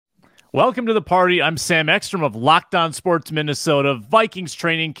Welcome to the party. I'm Sam Ekstrom of Locked On Sports Minnesota. Vikings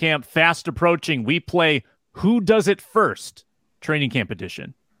training camp fast approaching. We play Who Does It First training camp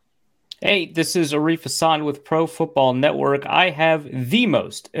edition. Hey, this is Arif Hassan with Pro Football Network. I have the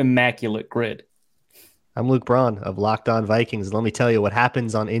most immaculate grid. I'm Luke Braun of Locked On Vikings. Let me tell you, what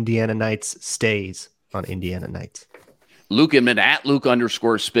happens on Indiana nights stays on Indiana nights. Luke Inman at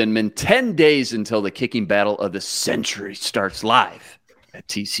Luke_Spinman. 10 days until the kicking battle of the century starts live at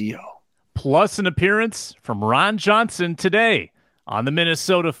TCO. Plus an appearance from Ron Johnson today on the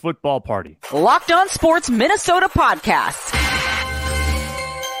Minnesota Football Party. Locked On Sports Minnesota podcast.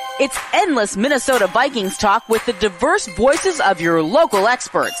 It's endless Minnesota Vikings talk with the diverse voices of your local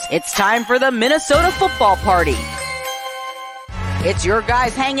experts. It's time for the Minnesota Football Party. It's your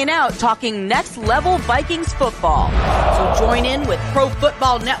guys hanging out talking next level Vikings football. So join in with Pro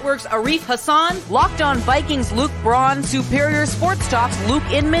Football Network's Arif Hassan, Locked On Vikings Luke Braun, Superior Sports Talk's Luke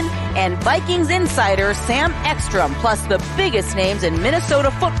Inman, and Vikings insider Sam Ekstrom, plus the biggest names in Minnesota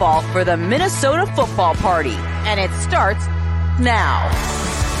football for the Minnesota Football Party. And it starts now.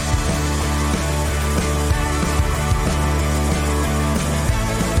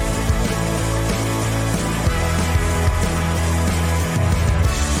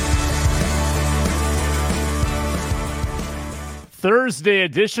 Thursday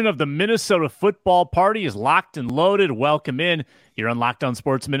edition of the Minnesota Football Party is locked and loaded. Welcome in. You're on Locked On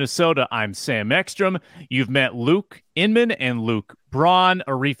Sports Minnesota. I'm Sam Ekstrom. You've met Luke Inman and Luke Braun.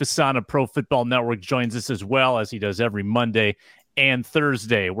 Arif Hassan of Pro Football Network joins us as well, as he does every Monday and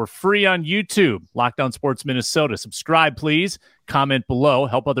Thursday. We're free on YouTube, Locked On Sports Minnesota. Subscribe, please. Comment below.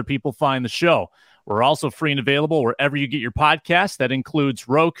 Help other people find the show. We're also free and available wherever you get your podcasts. That includes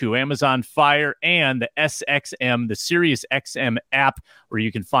Roku, Amazon Fire, and the SXM, the Sirius XM app, where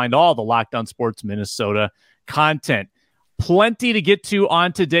you can find all the Locked On Sports Minnesota content. Plenty to get to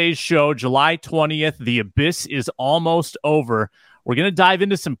on today's show. July 20th, the abyss is almost over. We're going to dive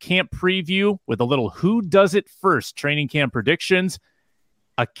into some camp preview with a little Who Does It First training camp predictions.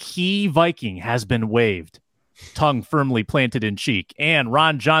 A key Viking has been waived. Tongue firmly planted in cheek. And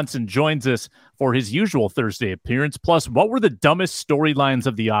Ron Johnson joins us for his usual Thursday appearance. Plus, what were the dumbest storylines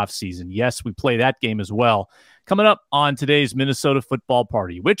of the offseason? Yes, we play that game as well. Coming up on today's Minnesota Football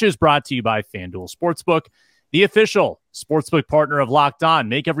Party, which is brought to you by FanDuel Sportsbook, the official sportsbook partner of Locked On.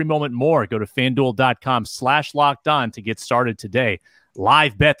 Make every moment more. Go to FanDuel.com/Locked On to get started today.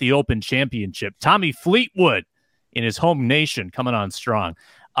 Live bet the Open Championship. Tommy Fleetwood in his home nation coming on strong.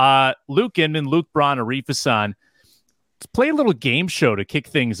 Luke Inman, Luke Braun, Arif Hassan. Let's play a little game show to kick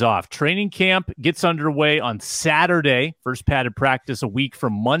things off. Training camp gets underway on Saturday. First padded practice a week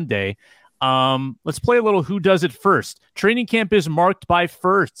from Monday. Let's play a little Who Does It First. Training camp is marked by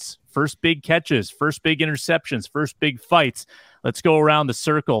firsts. First big catches, first big interceptions, first big fights. Let's go around the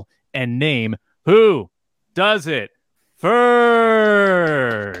circle and name Who Does It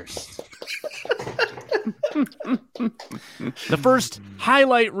First. The first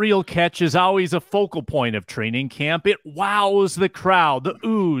highlight reel catch is always a focal point of training camp. It wows the crowd, the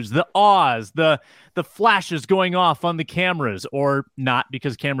oohs, the ahs, the flashes going off on the cameras, or not,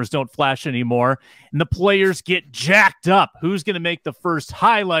 because cameras don't flash anymore, and the players get jacked up. Who's going to make the first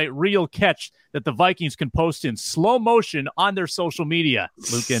highlight reel catch that the Vikings can post in slow motion on their social media?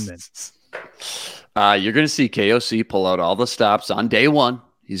 Luke Inman. You're going to see KOC pull out all the stops on day one.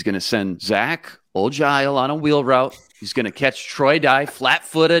 He's going to send Zach Ojile on a wheel route. He's going to catch Troy Dye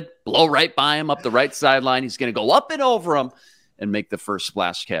flat-footed, blow right by him up the right sideline. He's going to go up and over him and make the first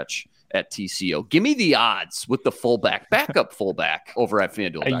splash catch at TCO. Give me the odds with the backup fullback over at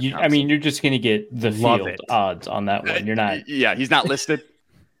FanDuel.com. I mean, you're just going to get the field odds on that one. You're not. Yeah, he's not listed.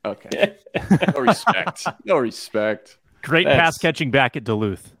 Okay. No respect. No respect. Great pass catching back at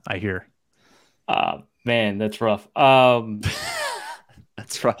Duluth, I hear. Man, that's rough.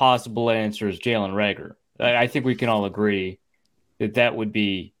 That's right. Possible answer is Jalen Reagor. I think we can all agree that would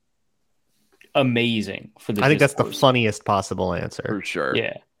be amazing for the. I think that's the funniest possible answer. For sure.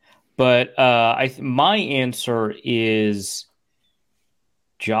 Yeah. But my answer is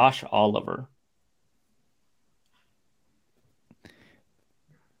Josh Oliver.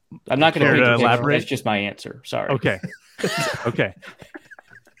 I'm not going to elaborate. That's just my answer. Sorry. Okay. Okay.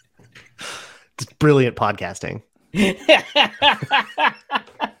 It's brilliant podcasting.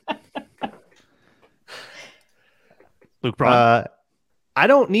 Luke Braun. I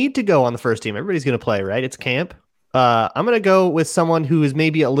don't need to go on the first team. Everybody's going to play, right? It's camp. I'm going to go with someone who is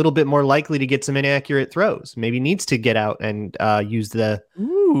maybe a little bit more likely to get some inaccurate throws. Maybe needs to get out and use the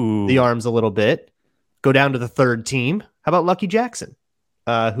arms a little bit. Go down to the third team. How about Lucky Jackson,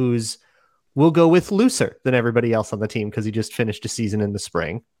 we'll go with looser than everybody else on the team because he just finished a season in the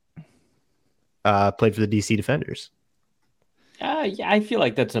spring. played for the DC Defenders. Yeah, I feel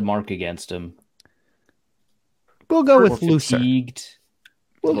like that's a mark against him. We'll go More with looser. fatigued.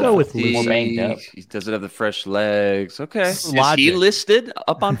 We'll go with More looser. banged up. He doesn't have the fresh legs. Okay. Is Logic. he listed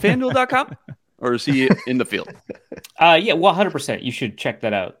up on FanDuel.com? Or is he in the field? Yeah, well, 100%. You should check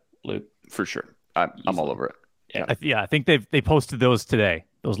that out, Luke. For sure. I'm all over it. I think they posted those today.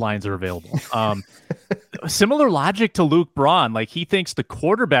 Those lines are available. Similar logic to Luke Braun. Like, he thinks the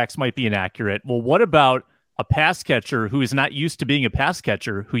quarterbacks might be inaccurate. Well, what about a pass catcher who is not used to being a pass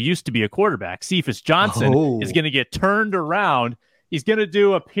catcher, who used to be a quarterback? Cephas Johnson is going to get turned around. He's going to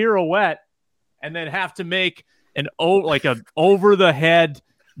do a pirouette and then have to make an over the head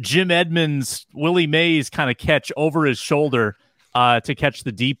Jim Edmonds, Willie Mays kind of catch over his shoulder to catch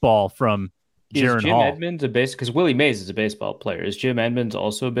the deep ball from Jaron Is Jim Hall. Edmonds because Willie Mays is a baseball player. Is Jim Edmonds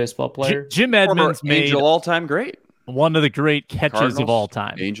also a baseball player? Jim Edmonds Former made Angel all-time great. one of the great catches Cardinals, of all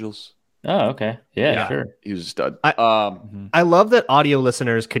time. Angels. Oh, okay. Yeah, sure. He was a stud. I love that audio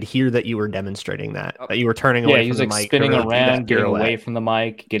listeners could hear that you were demonstrating that you were turning away He was from like the mic. spinning to do that around, getting pirouette. away from the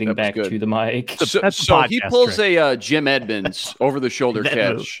mic, getting That was back good. to the mic. So That's a he podcast pulls trick. a Jim Edmonds over-the-shoulder That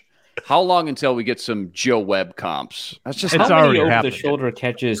catch. move. How long until we get some Joe Webb comps? That's just It's How many already over happening. the shoulder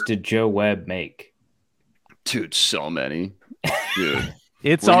catches did Joe Webb make? Dude, so many. Dude.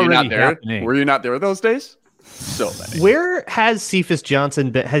 It's Were you already not there? happening. Were you not there those days? So many. Where has Cephas Johnson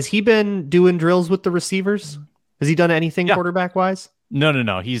been? Has he been doing drills with the receivers? Has he done anything Yeah. quarterback wise?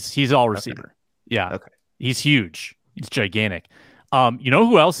 No. He's all receiver. Yeah. Okay. He's huge. He's gigantic. You know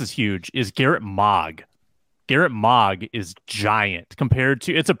who else is huge is Garrett Mogg. Garrett Mogg is giant compared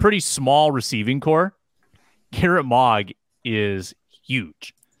to, it's a pretty small receiving core. Garrett Mogg is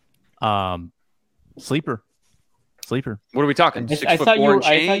huge. Sleeper. What are we talking? I thought you were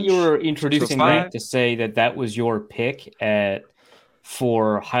change? introducing 6'5"? that to say that was your pick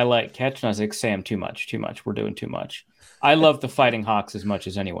for highlight catch, and I was like, Sam, too much. We're doing too much. I love the Fighting Hawks as much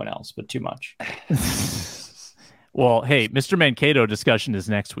as anyone else, but too much. Well, hey, Mr. Mankato discussion is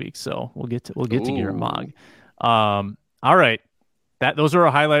next week, so we'll get to Garrett Mogg. All right, those are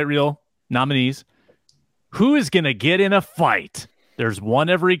our highlight reel nominees. Who is going to get in a fight? There's one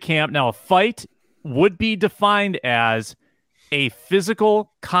every camp. Now, a fight would be defined as a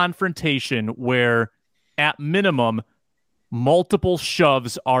physical confrontation where, at minimum, multiple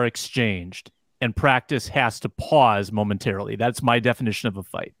shoves are exchanged and practice has to pause momentarily. That's my definition of a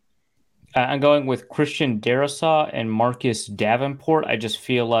fight. I'm going with Christian Darrisaw and Marcus Davenport. I just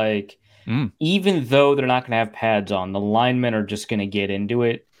feel like even though they're not going to have pads on, the linemen are just going to get into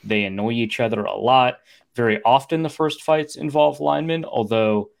it. They annoy each other a lot. Very often the first fights involve linemen,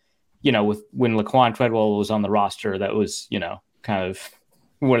 although, when Laquan Treadwell was on the roster, that was, kind of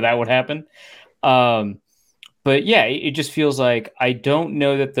where that would happen. But yeah, it just feels like I don't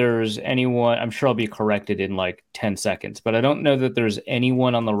know that there's anyone. I'm sure I'll be corrected in like 10 seconds, but I don't know that there's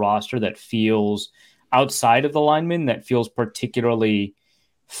anyone on the roster that feels outside of the linemen that feels particularly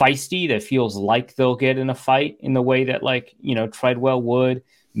feisty, that feels like they'll get in a fight in the way that Treadwell would.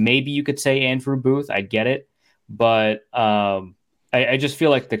 Maybe you could say Andrew Booth. I get it. But I just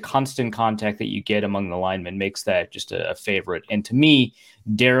feel like the constant contact that you get among the linemen makes that just a favorite. And to me,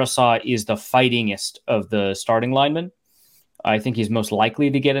 Darrisaw is the fightingest of the starting linemen. I think he's most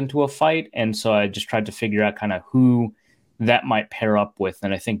likely to get into a fight. And so I just tried to figure out kind of who that might pair up with.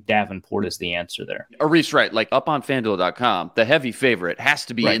 And I think Davenport is the answer there. Reese, right. Like up on FanDuel.com, the heavy favorite has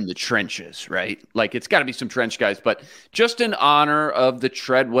to be Right. in the trenches, right? Like it's got to be some trench guys, but just in honor of the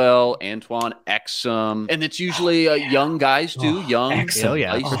Treadwell, Antoine Exum, and it's usually young guys too, young, Exum,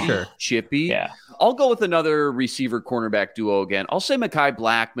 yeah, for feisty, sure. chippy. Yeah. I'll go with another receiver cornerback duo again. I'll say Mekhi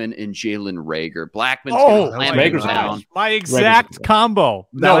Blackman and Jalen Rager. Blackman's Oh, gonna slam Rager's him down. good. My exact combo.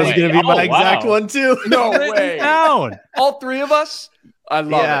 That was way. going to be my Oh, exact wow. one too. No Written way. down. All three of us. I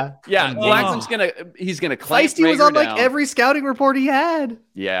love it. Yeah, Amazing. Blackman's he's gonna clamp Feisty was Rager on like down. every scouting report he had.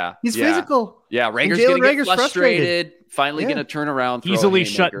 Yeah, He's yeah. physical. Yeah, Rager's Jalen gonna get Rager's frustrated. Finally Yeah. gonna turn around, throw a Easily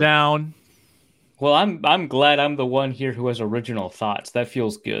shut haymaker. down. Well, I'm glad I'm the one here who has original thoughts. That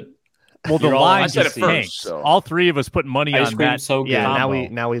feels good. Well, the You're all line I said just it first, tanked. so. All three of us put money Ice on cream that. so good. Yeah, Combo.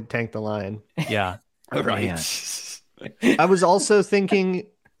 now we tanked the line. Yeah. Right. I was also thinking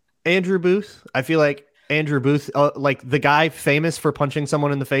Andrew Booth. I feel like Andrew Booth, like the guy famous for punching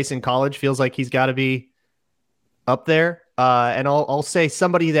someone in the face in college, feels like he's got to be up there. And I'll say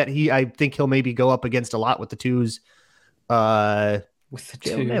somebody that I think he'll maybe go up against a lot with the twos. With the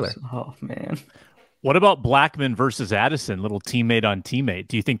Jalen Naylor. twos. Oh, man. What about Blackman versus Addison? Little teammate on teammate.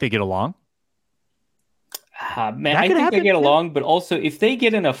 Do you think they get along? Man, That I could think happen, they get yeah. along, but also if they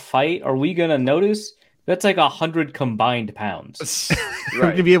get in a fight, are we going to notice? That's like 100 combined pounds.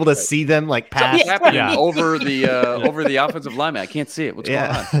 Right. To be able to see them like pass. Something's happening over the offensive lineman. I can't see it. What's going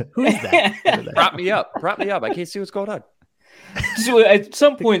on? Who is that? Prop me up. I can't see what's going on. So at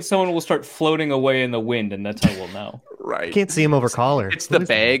some point, someone will start floating away in the wind, and that's how we'll know. Right. I can't see him over collar. It's the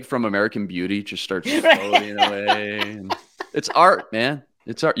bag from American Beauty just starts floating away. It's art, man.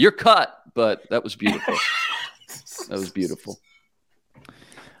 It's art. You're cut, but that was beautiful. That was beautiful.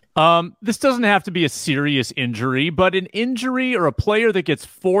 This doesn't have to be a serious injury, but an injury or a player that gets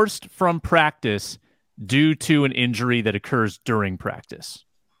forced from practice due to an injury that occurs during practice.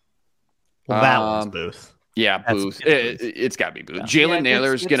 Well, that one's Booth. Yeah, Booth. It's got to be Booth. Yeah. Jalen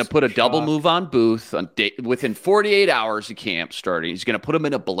Naylor is going to put a double move on Booth within 48 hours of camp starting. He's going to put him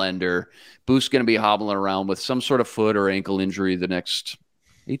in a blender. Booth's going to be hobbling around with some sort of foot or ankle injury the next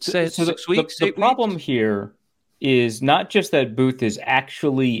 6 weeks. The problem here is not just that Booth is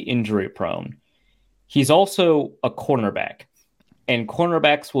actually injury prone. He's also a cornerback. And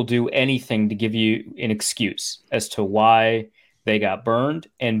cornerbacks will do anything to give you an excuse as to why they got burned.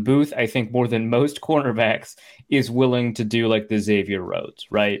 And Booth, I think more than most cornerbacks, is willing to do like the Xavier Rhodes,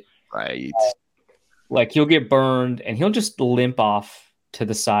 right? Right. Like he'll get burned and he'll just limp off to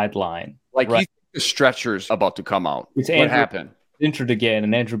the sideline. Like the stretcher's about to come out. What happened? Injured again,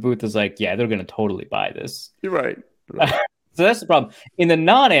 and Andrew Booth is like, yeah, they're going to totally buy this. You're right. So that's the problem. In the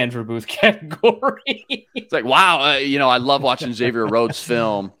non-Andrew Booth category, it's like, wow, I love watching Xavier Rhodes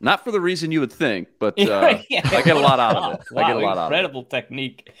film. Not for the reason you would think, but I get a lot out of it. Wow, I get a lot out of it. Incredible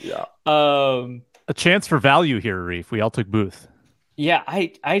technique. Yeah. A chance for value here, Reef. We all took Booth. Yeah,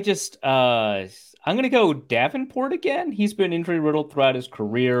 I just I'm going to go Davenport again. He's been injury riddled throughout his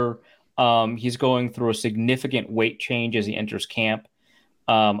career. He's going through a significant weight change as he enters camp.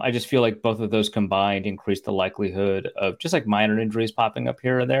 I just feel like both of those combined increase the likelihood of just like minor injuries popping up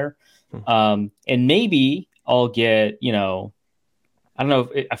here or there. And maybe I'll get, I don't know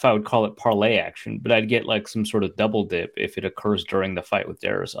if I would call it parlay action, but I'd get like some sort of double dip if it occurs during the fight with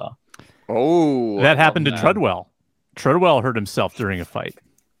Darisaw. Oh, that happened to Treadwell. Treadwell hurt himself during a fight.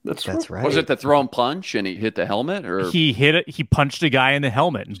 That's right. Was it the thrown punch and he hit the helmet, or he hit it? He punched a guy in the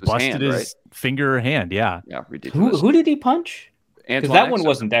helmet and busted his finger or hand. Yeah, ridiculous. Who did he punch? Because that one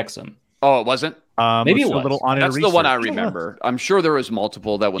wasn't Exum. Oh, it wasn't? Maybe it was. A little on That's the one I remember. I'm sure there was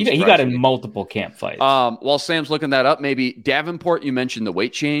multiple. That one. He got in multiple camp fights. While Sam's looking that up, maybe Davenport, you mentioned the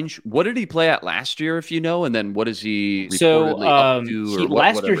weight change. What did he play at last year, if you know? And then what is he reportedly up to?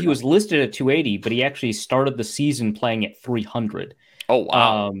 Last year he was listed at 280, but he actually started the season playing at 300. Oh,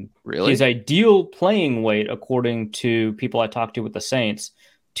 wow. Really? His ideal playing weight, according to people I talked to with the Saints,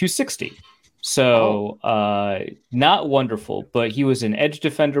 260. So not wonderful, but he was an edge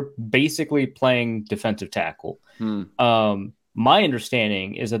defender, basically playing defensive tackle. My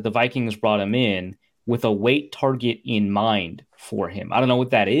understanding is that the Vikings brought him in with a weight target in mind for him. I don't know what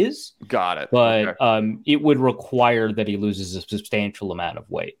that is. Got it. But it would require that he loses a substantial amount of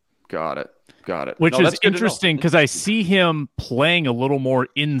weight. Got it. Which is interesting because I see him playing a little more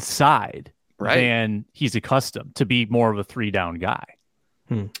inside than he's accustomed to, be more of a 3-down guy.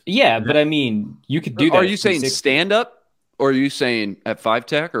 Yeah, but I mean, you could do that. Are you saying stand up, or are you saying at 5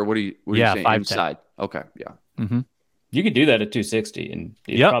 tech, or what are you saying? 5 inside. Okay, yeah. Mm-hmm. You could do that at 260, and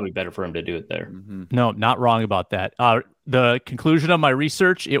it's probably better for him to do it there. Mm-hmm. No, not wrong about that. The conclusion of my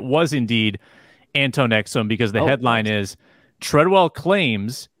research, it was indeed Anton Exum, because the headline is Treadwell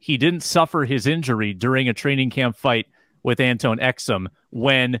claims he didn't suffer his injury during a training camp fight with Anton Exum,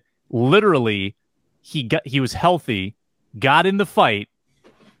 when literally he was healthy, got in the fight,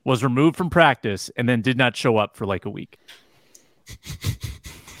 was removed from practice, and then did not show up for like a week.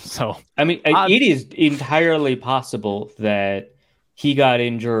 So, I mean, it is entirely possible that he got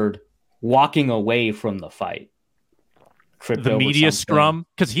injured walking away from the fight. The media scrum,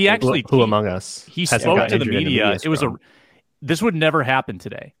 because he actually who among us he spoke to the media. It was this would never happen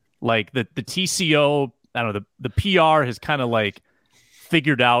today. Like the TCO, I don't know, the PR has kind of like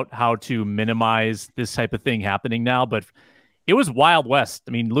figured out how to minimize this type of thing happening now, but it was Wild West.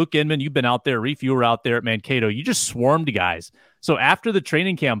 I mean, Luke Inman, you've been out there. Reef, you were out there at Mankato. You just swarmed guys. So after the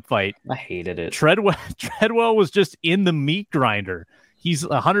training camp fight, I hated it. Treadwell was just in the meat grinder. He's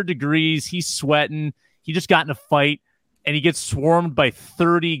 100 degrees. He's sweating. He just got in a fight, and he gets swarmed by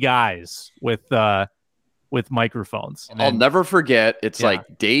 30 guys with microphones. I'll never forget. It's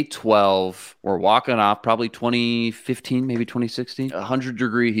like day 12. We're walking off, probably 2015, maybe 2016.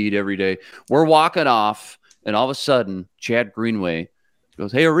 100-degree heat every day. We're walking off. And all of a sudden, Chad Greenway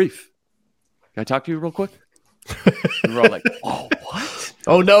goes, "Hey, Arif, can I talk to you real quick?" And we're all like, "Oh, what?"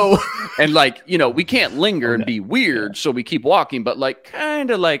 Oh no. And like, we can't linger and be weird, so we keep walking, but like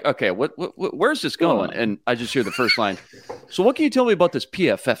kind of like, okay, what where's this going? And I just hear the first line. So what can you tell me about this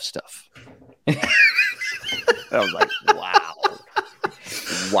PFF stuff? I was like,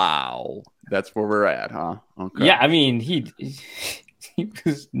 wow. That's where we're at, huh? Okay. Yeah, I mean, he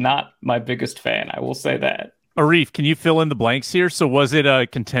was not my biggest fan, I will say that. Arif, can you fill in the blanks here? So was it a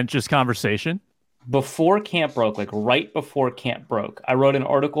contentious conversation? Before camp broke, like right before camp broke, I wrote an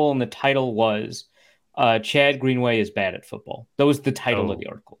article and the title was Chad Greenway is bad at football. That was the title of the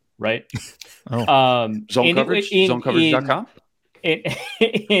article, right? Zone coverage? Zonecoverage.com?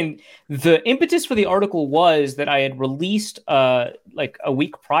 And the impetus for the article was that I had released like a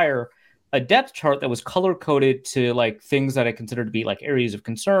week prior a depth chart that was color coded to like things that I considered to be like areas of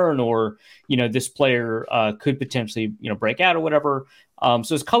concern, or this player could potentially break out or whatever.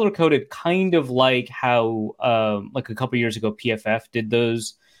 So it's color coded, kind of like how like a couple years ago PFF did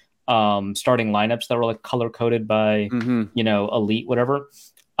those starting lineups that were like color coded by elite whatever.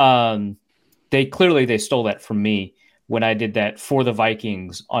 They stole that from me when I did that for the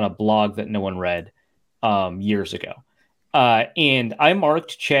Vikings on a blog that no one read years ago. And I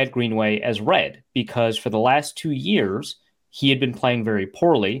marked Chad Greenway as red because for the last 2 years, he had been playing very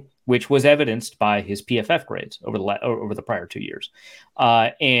poorly, which was evidenced by his PFF grades over the prior 2 years.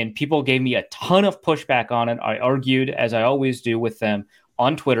 And people gave me a ton of pushback on it. I argued, as I always do, with them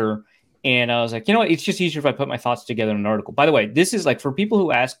on Twitter. And I was like, it's just easier if I put my thoughts together in an article. By the way, this is like, for people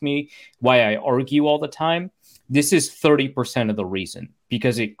who ask me why I argue all the time, this is 30% of the reason,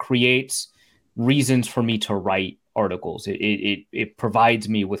 because it creates reasons for me to write articles. It provides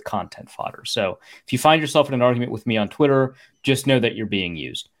me with content fodder. So if you find yourself in an argument with me on Twitter, just know that you're being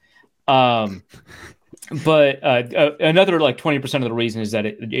used. But another like 20% of the reason is that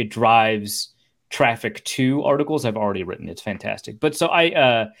it drives traffic to articles I've already written. It's fantastic. But so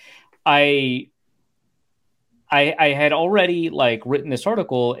I had already like written this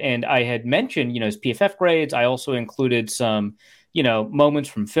article, and I had mentioned, his PFF grades. I also included some, moments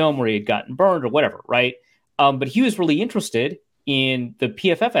from film where he had gotten burned or whatever. Right. But he was really interested in the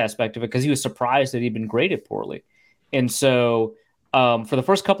PFF aspect of it because he was surprised that he'd been graded poorly. And so for the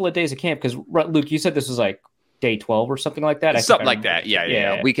first couple of days of camp, because Luke, you said this was like day 12 or something like that. Something like that. Yeah.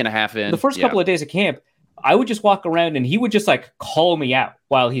 A week and a half in. The first couple of days of camp, I would just walk around and he would just like call me out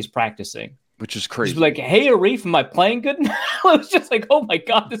while he's practicing. Which is crazy. He's like, hey, Arif, am I playing good now? I was just like, oh my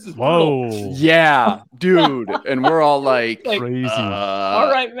God, this is whoa. Brutal. Yeah, dude. And we're all like crazy.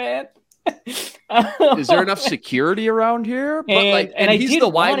 All right, man. Is there enough security around here? But and he's the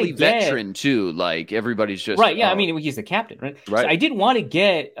wily veteran too. Like everybody's just right. Yeah, I mean, he's the captain, right? Right. So I did want to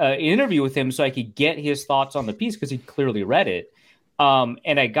get an interview with him so I could get his thoughts on the piece because he clearly read it.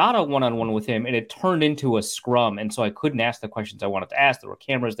 And I got a one-on-one with him, and it turned into a scrum, and so I couldn't ask the questions I wanted to ask. There were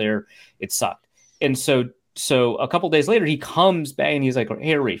cameras there. It sucked. And so a couple days later, he comes back and he's like,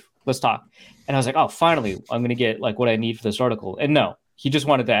 "Hey, Arif, let's talk." And I was like, "Oh, finally, I'm going to get like what I need for this article." And no. He just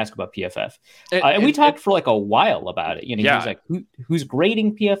wanted to ask about PFF. And we talked for like a while about it. He was like, who's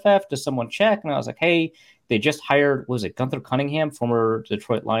grading PFF? Does someone check? And I was like, hey, they just hired, Gunther Cunningham, former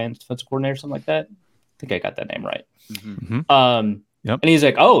Detroit Lions defensive coordinator, something like that. I think I got that name right. Mm-hmm. And he's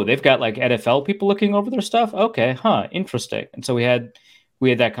like, oh, they've got like NFL people looking over their stuff. Okay, interesting. And so we had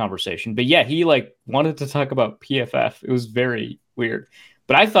that conversation. But yeah, he like wanted to talk about PFF. It was very weird.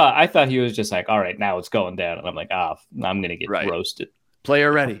 But I thought he was just like, all right, now it's going down. And I'm like, I'm going to get roasted.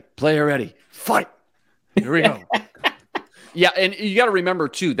 Player ready, fight. Here we go. Yeah, and you got to remember,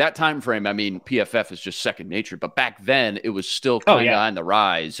 too, that time frame, I mean, PFF is just second nature. But back then, it was still kind of on the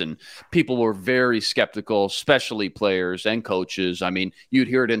rise. And people were very skeptical, especially players and coaches. I mean, you'd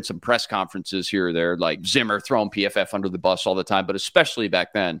hear it in some press conferences here or there, like Zimmer throwing PFF under the bus all the time. But especially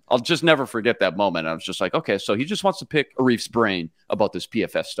back then, I'll just never forget that moment. I was just like, okay, so he just wants to pick Arif's brain about this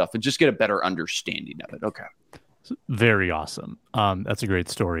PFF stuff and just get a better understanding of it. Okay. Very awesome. That's a great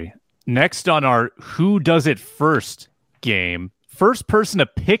story. Next on our Who Does It First game, first person to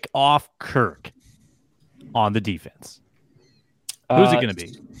pick off Kirk on the defense. Who's it going to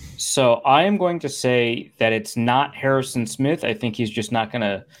be? So I am going to say that it's not Harrison Smith. I think he's just not going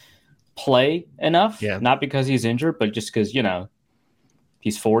to play enough. Yeah. Not because he's injured, but just because,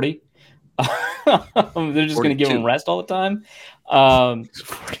 he's 40. They're just going to give him rest all the time.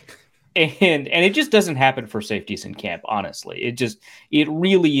 And it just doesn't happen for safeties in camp, honestly. It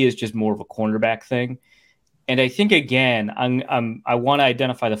really is just more of a cornerback thing. And I think, again, I want to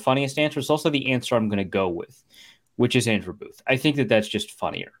identify the funniest answer. It's also the answer I'm going to go with, which is Andrew Booth. I think that's just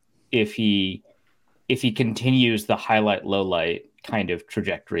funnier if he continues the highlight, low light kind of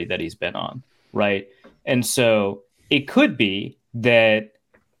trajectory that he's been on, right? And so it could be that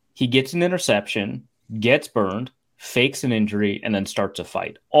he gets an interception, gets burned, fakes an injury, and then starts a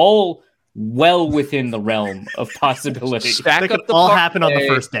fight. All well within the realm of possibility. They could all happen on the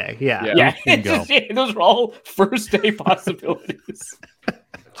first day. Yeah. Those are all first day possibilities.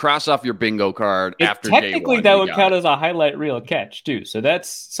 Cross off your bingo card after day one. Technically, that would count as a highlight reel catch, too. So that's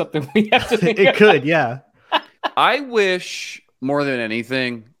something we have to think It could, yeah. I wish, more than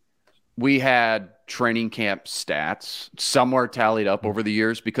anything, we had training camp stats somewhere tallied up over the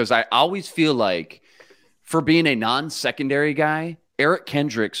years, because I always feel like for being a non-secondary guy, Eric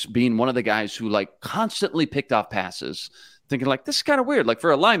Kendricks being one of the guys who like constantly picked off passes, thinking like, this is kind of weird. Like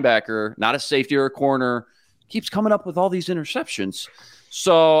for a linebacker, not a safety or a corner, keeps coming up with all these interceptions.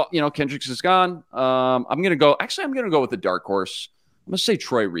 So, Kendricks is gone. I'm going to go with the dark horse. I'm going to say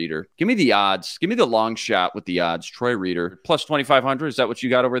Troy Reeder. Give me the odds. Give me the long shot with the odds. Troy Reeder plus 2,500. Is that what you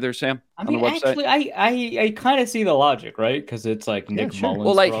got over there, Sam? I mean, on the website? actually, I kind of see the logic, right? Because it's like Nick Mullins.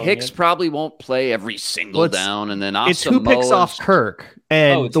 Well, like Hicks probably won't play every single down, and then it's who picks off Kirk,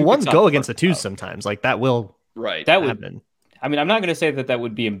 and the ones go against the twos sometimes. Like that will happen. I mean, I'm not going to say that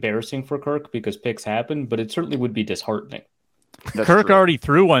would be embarrassing for Kirk because picks happen, but it certainly would be disheartening. Kirk already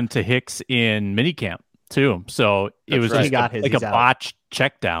threw one to Hicks in minicamp too, so it was just a botched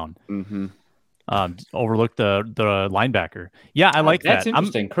check down. Mm-hmm. Overlooked the linebacker. Yeah, I like that. That's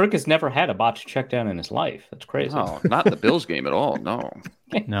interesting. Kirk has never had a botched check down in his life. That's crazy. Oh, not the Bills game at all. No.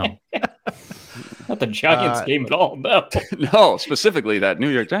 No. Not the Giants game at all. No. No, specifically that New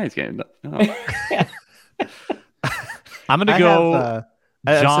York Giants game. No. I'm going to go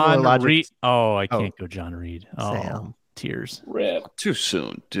John Reed. Oh, I can't go John Reed. Oh, Sam. Tears. Rip. Too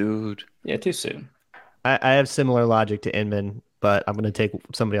soon, dude. Yeah, too soon. I have similar logic to Inman, but I'm going to take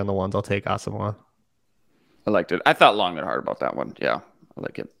somebody on the ones. I'll take Asamoah. I liked it. I thought long and hard about that one. Yeah, I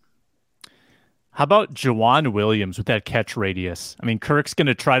like it. How about Jawan Williams with that catch radius? I mean, Kirk's going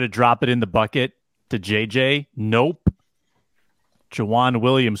to try to drop it in the bucket to JJ. Nope. Jawan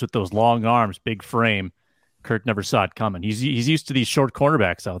Williams with those long arms, big frame. Kirk never saw it coming. He's used to these short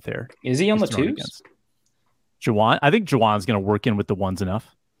cornerbacks out there. Is he on the twos? Jawan, I think Jawan's going to work in with the ones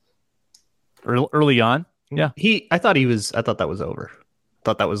enough. Early on, yeah. I thought that was over. I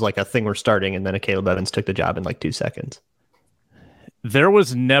thought that was like a thing we're starting, and then a Caleb Evans took the job in like 2 seconds. There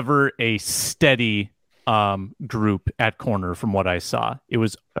was never a steady group at corner from what I saw. It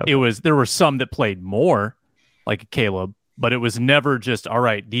was there were some that played more, like Caleb, but it was never just, all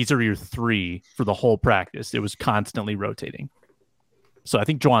right, these are your three for the whole practice. It was constantly rotating. So I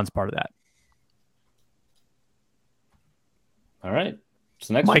think Jawan's part of that. All right.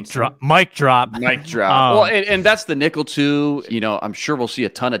 So next Mic drop. Well, and that's the nickel too. I'm sure we'll see a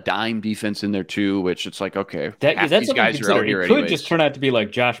ton of dime defense in there too, which it's like, okay, that's these guys are out here. It could just turn out to be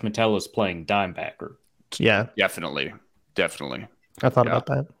like Josh Metellus playing dime backer. Yeah, definitely. I thought about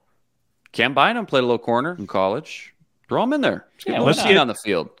that. Cam Bynum played a little corner in college. Throw him in there. Let's get on the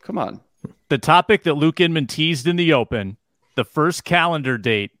field. Come on. The topic that Luke Inman teased in the open, the first calendar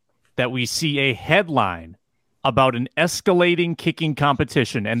date that we see a headline about an escalating kicking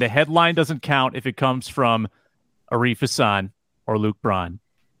competition, and the headline doesn't count if it comes from Arif Hassan or Luke Braun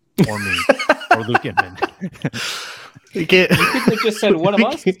or me or Luke Inman. You can't. They just said one of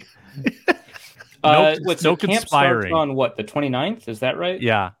us. No conspiring. On what, the 29th? Is that right?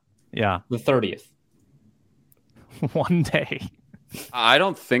 Yeah. The 30th. One day. I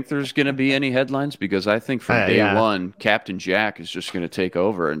don't think there's going to be any headlines because I think from day one, Captain Jack is just going to take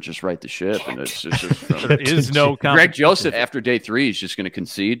over and just right the ship. And it's just there is no Greg Joseph after day 3 is just going to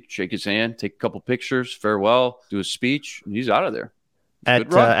concede, shake his hand, take a couple pictures, farewell, do a speech, and he's out of there.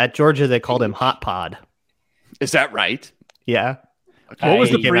 At Georgia, they called him Hot Pod. Is that right? Yeah. What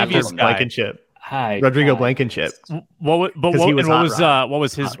was the previous guy? Blankenship. Rodrigo Blankenship. What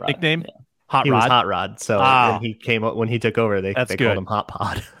was his nickname? Yeah. Hot Rod. Was Hot Rod. So when he took over, they called him Hot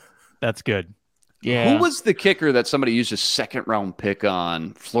Pod. That's good. Yeah. Who was the kicker that somebody used a 2nd round pick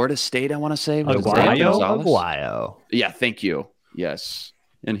on? Florida State, I want to say. Aguayo. Yeah, thank you. Yes.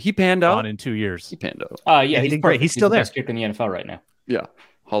 And he panned out. On in 2 years. He panned out. Yeah, he did great. He's still the there. Best kicker in the NFL right now. Yeah.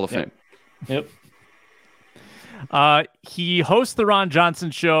 Hall of Fame. Yep. He hosts the Ron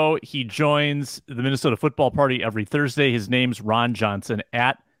Johnson Show. He joins the Minnesota Football Party every Thursday. His name's Ron Johnson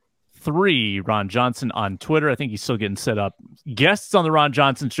at 3 Ron Johnson on Twitter. I think he's still getting set up. Guests on the Ron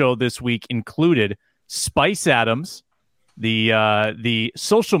Johnson Show this week included Spice Adams, the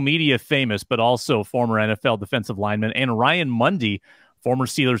social media famous but also former NFL defensive lineman, and Ryan Mundy, former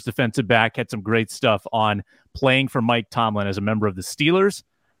Steelers defensive back. Had some great stuff on playing for Mike Tomlin as a member of the Steelers.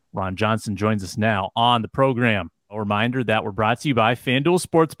 Ron Johnson joins us now on the program. A reminder that we're brought to you by FanDuel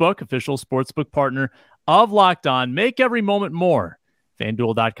Sportsbook, official sportsbook partner of Locked On. Make every moment more.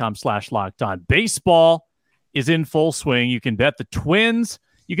 FanDuel.com/locked-on. Baseball is in full swing. You can bet the Twins.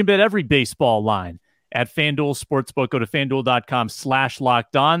 You can bet every baseball line at FanDuel Sportsbook. Go to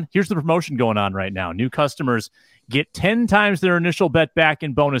FanDuel.com/locked-on. Here's the promotion going on right now. New customers get 10 times their initial bet back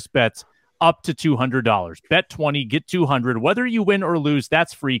in bonus bets up to $200. Bet 20, get 200. Whether you win or lose,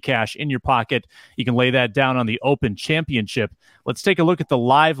 that's free cash in your pocket. You can lay that down on the Open Championship. Let's take a look at the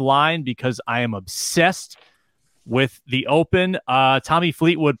live line because I am obsessed with the Open. Tommy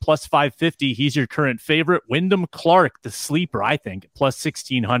Fleetwood plus 550. He's your current favorite. Wyndham Clark, the sleeper, I think, plus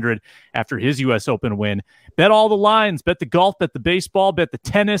 1,600 after his U.S. Open win. Bet all the lines. Bet the golf, bet the baseball, bet the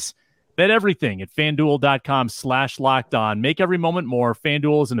tennis. Bet everything at FanDuel.com/locked-on. Make every moment more.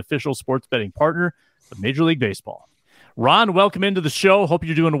 FanDuel is an official sports betting partner of Major League Baseball. Ron, welcome into the show. Hope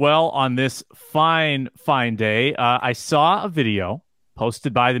you're doing well on this fine day. I saw a video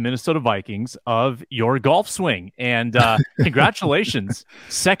posted by the Minnesota Vikings of your golf swing, and congratulations.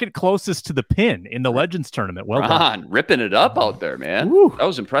 Second closest to the pin in the Legends tournament. Well done. Ripping it up out there, man. Woo. That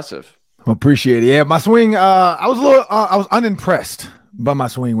was impressive. Appreciate it. Yeah, my swing, I was unimpressed by my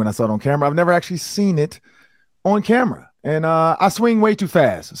swing when I saw it on camera. I've never actually seen it on camera. And I swing way too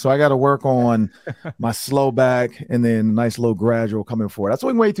fast. So I got to work on my slow back and then nice little gradual coming forward. I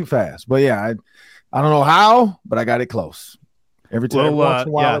swing way too fast. But yeah, I don't know how, but I got it close. Every time once in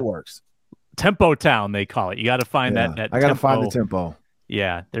a while it works. Tempo town, they call it. You got to find that I got to find the tempo.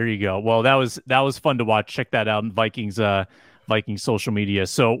 Yeah, there you go. Well, that was fun to watch. Check that out on Vikings social media.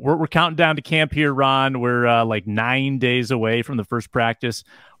 So we're counting down to camp here, Ron. We're like 9 days away from the first practice.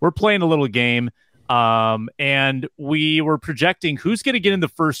 We're playing a little game. And we were projecting who's going to get in the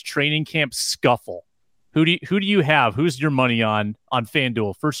first training camp scuffle. Who do you have? Who's your money on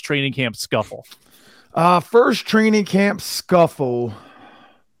FanDuel? First training camp scuffle. First training camp scuffle.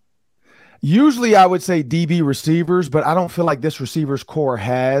 Usually I would say DB receivers, but I don't feel like this receivers core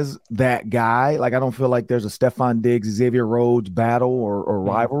has that guy. Like I don't feel like there's a Stephon Diggs, Xavier Rhodes battle or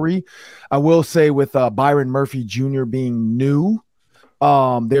rivalry. I will say with Byron Murphy Jr. being new,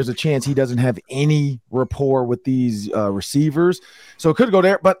 there's a chance he doesn't have any rapport with these receivers. So it could go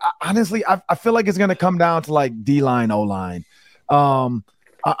there. But honestly, I feel like it's going to come down to like D-line, O-line.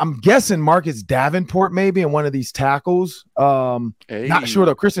 I'm guessing Marcus Davenport maybe in one of these tackles. Not sure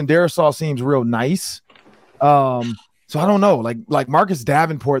though. Christian Darrisaw seems real nice. So I don't know. Like Marcus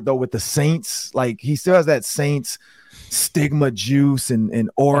Davenport though with the Saints, like he still has that Saints stigma juice and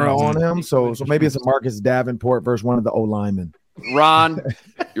aura on him. So maybe it's a Marcus Davenport versus one of the O linemen. Ron,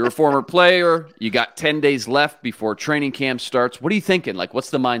 you're a former player. You got 10 days left before training camp starts. What are you thinking? Like, what's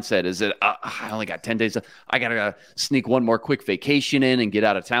the mindset? Is it, I only got 10 days. I got to sneak one more quick vacation in and get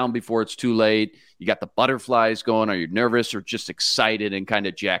out of town before it's too late. You got the butterflies going. Are you nervous or just excited and kind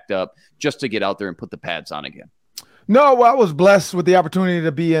of jacked up just to get out there and put the pads on again? No, well, I was blessed with the opportunity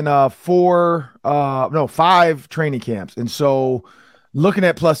to be in 5 training camps. And so looking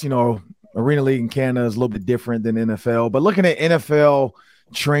at plus, Arena League in Canada is a little bit different than NFL, but looking at NFL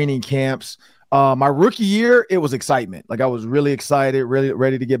training camps, my rookie year, it was excitement. Like I was really excited, really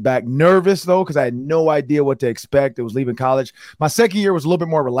ready to get back. Nervous though, because I had no idea what to expect. It was leaving college. My second year was a little bit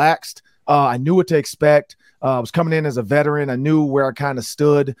more relaxed. I knew what to expect. I was coming in as a veteran. I knew where I kind of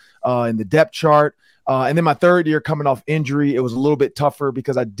stood in the depth chart. And then my third year coming off injury, it was a little bit tougher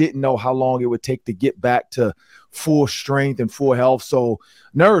because I didn't know how long it would take to get back to full strength and full health. So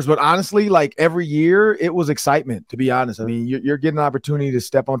nerves, but honestly, like every year it was excitement, to be honest. I mean, you're getting an opportunity to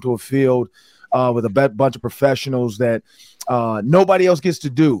step onto a field with a bunch of professionals that nobody else gets to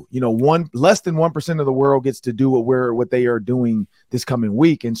do. Less than 1% of the world gets to do what they are doing this coming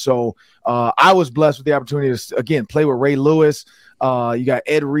week. And so I was blessed with the opportunity to, again, play with Ray Lewis. You got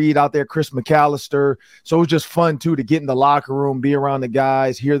Ed Reed out there, Chris McAllister. So it was just fun, too, to get in the locker room, be around the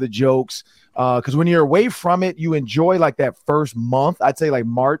guys, hear the jokes. Because when you're away from it, you enjoy like that first month. I'd say like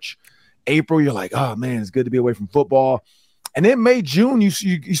March, April, you're like, oh, man, it's good to be away from football. And then May, June, you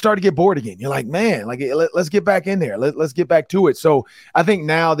start to get bored again. You're like, man, like let's get back in there. Let's get back to it. So I think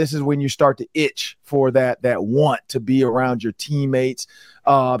now this is when you start to itch for that want to be around your teammates.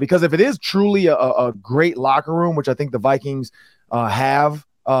 Because if it is truly a great locker room, which I think the Vikings have,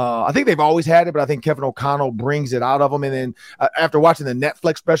 I think they've always had it, but I think Kevin O'Connell brings it out of them. And then after watching the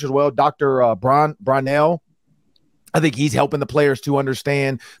Netflix special as well, Dr. Brownell, I think he's helping the players to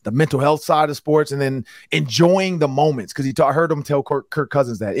understand the mental health side of sports and then enjoying the moments. Because I heard him tell Kirk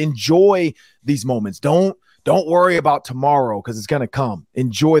Cousins that enjoy these moments. Don't worry about tomorrow because it's going to come.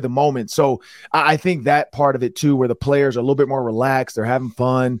 Enjoy the moment. So I think that part of it too, where the players are a little bit more relaxed, they're having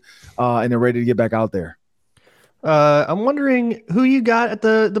fun, and they're ready to get back out there. I'm wondering who you got at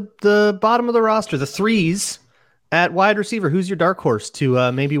the bottom of the roster, the threes. At wide receiver, who's your dark horse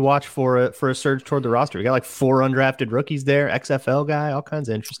to maybe watch for a surge toward the roster? We got like 4 undrafted rookies there, XFL guy, all kinds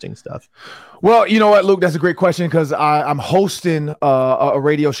of interesting stuff. Well, you know what, Luke, that's a great question because I'm hosting a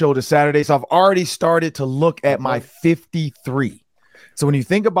radio show this Saturday. So I've already started to look at my 53. So when you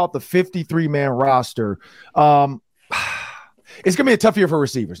think about the 53-man roster, it's going to be a tough year for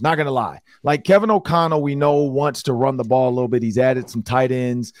receivers, not going to lie. Like Kevin O'Connell, we know wants to run the ball a little bit. He's added some tight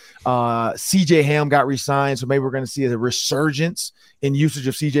ends. CJ Ham got re-signed, so maybe we're going to see a resurgence in usage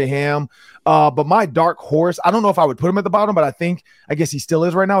of CJ Ham. But my dark horse, I don't know if I would put him at the bottom, but I guess he still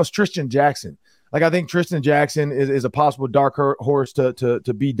is right now, is Tristan Jackson. Like I think Tristan Jackson is a possible dark horse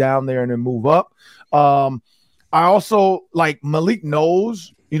to be down there and then move up. I also like Malik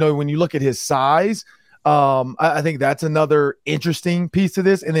Knowles, when you look at his size, I think that's another interesting piece to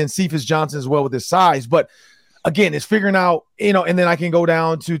this. And then Cephas Johnson as well with his size. But again, it's figuring out, and then I can go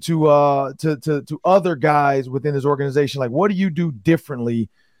down to other guys within his organization. Like, what do you do differently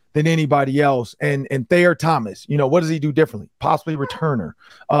than anybody else? And Thayer Thomas, what does he do differently? Possibly returner.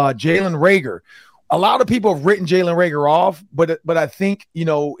 Jalen Reagor. A lot of people have written Jalen Reagor off, but I think,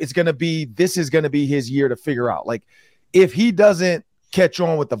 this is going to be his year to figure out. Like, if he doesn't catch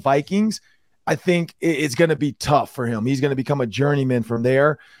on with the Vikings, I think it's going to be tough for him. He's going to become a journeyman from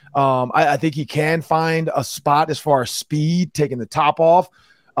there. I think he can find a spot as far as speed, taking the top off.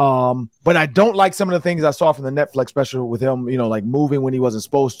 But I don't like some of the things I saw from the Netflix special with him, like moving when he wasn't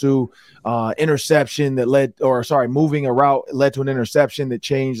supposed to, interception that moving a route led to an interception that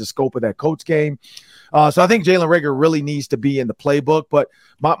changed the scope of that Colts game. So I think Jalen Reagor really needs to be in the playbook, but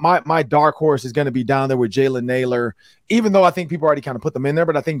my dark horse is going to be down there with Jalen Naylor, even though I think people already kind of put them in there,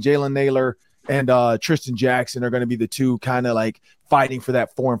 but I think Jalen Naylor and Tristan Jackson are going to be the two kind of like fighting for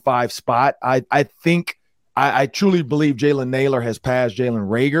that 4 and 5 spot. I think I truly believe Jalen Naylor has passed Jalen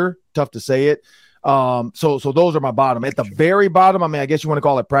Reagor. Tough to say it. So those are my bottom. At the very bottom, I guess you want to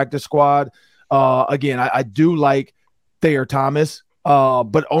call it practice squad. Again, I do like Thayer Thomas,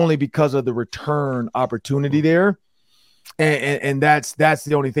 but only because of the return opportunity there. And that's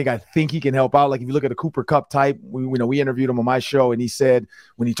the only thing I think he can help out. Like if you look at a Cooper Kupp type, we interviewed him on my show, and he said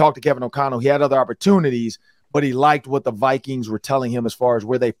when he talked to Kevin O'Connell, he had other opportunities, but he liked what the Vikings were telling him as far as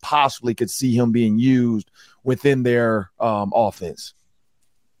where they possibly could see him being used within their offense.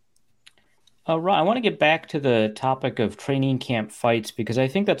 Ron, I want to get back to the topic of training camp fights because I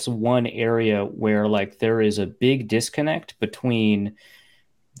think that's one area where like there is a big disconnect between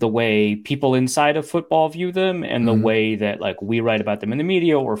the way people inside of football view them and the way that like we write about them in the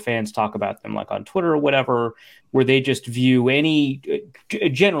media or fans talk about them like on Twitter or whatever, where they just view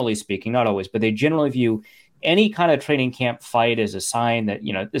generally speaking, not always, but they generally view any kind of training camp fight as a sign that,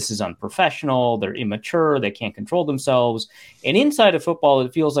 this is unprofessional, they're immature, they can't control themselves. And inside of football,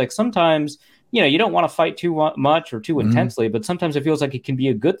 it feels like sometimes, you don't want to fight too much or too intensely, but sometimes it feels like it can be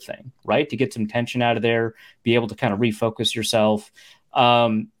a good thing, right? To get some tension out of there, be able to kind of refocus yourself.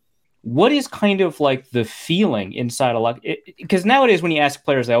 What is kind of like the feeling inside of because nowadays when you ask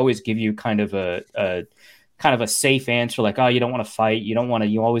players, they always give you kind of a safe answer, like, oh, you don't want to fight. You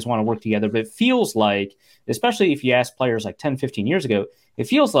always want to work together. But it feels like, especially if you ask players like 10, 15 years ago, it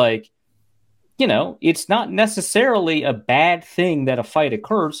feels like, it's not necessarily a bad thing that a fight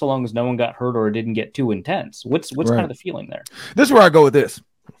occurred so long as no one got hurt or it didn't get too intense. What's right. Kind of the feeling there? This is where I go with this.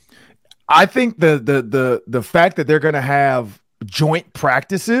 I think the fact that they're going to have joint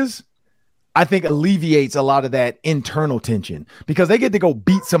practices, I think alleviates a lot of that internal tension because they get to go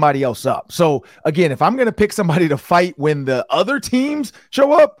beat somebody else up. So again, if I'm going to pick somebody to fight when the other teams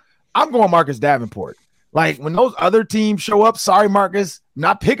show up, I'm going Marcus Davenport. Like when those other teams show up, sorry, Marcus,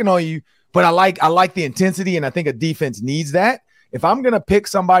 not picking on you, but I like the intensity, and I think a defense needs that. If I'm going to pick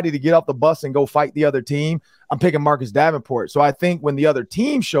somebody to get off the bus and go fight the other team, I'm picking Marcus Davenport. So I think when the other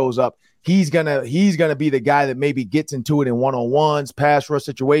team shows up, he's gonna be the guy that maybe gets into it in one-on-ones, pass rush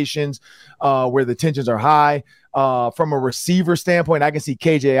situations where the tensions are high. From a receiver standpoint, I can see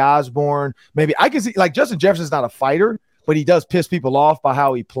KJ Osborne. Maybe I can see like Justin Jefferson's not a fighter, but he does piss people off by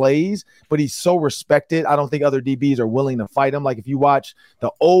how he plays. But he's so respected. I don't think other DBs are willing to fight him. Like if you watch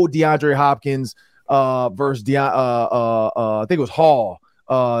the old DeAndre Hopkins versus I think it was Hall,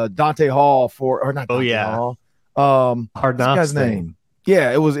 Dante Hall not Dante Hall. Hard Knocks guy's name.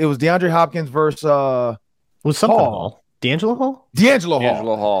 Yeah, it was DeAndre Hopkins versus was something Hall. D'Angelo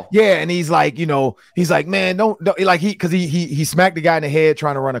Hall. Yeah, and he's like, man, don't like because he smacked the guy in the head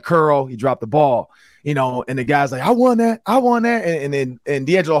trying to run a curl. He dropped the ball, and the guy's like, I won that, and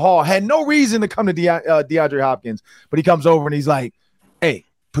D'Angelo Hall had no reason to come to DeAndre Hopkins, but he comes over and he's like, hey,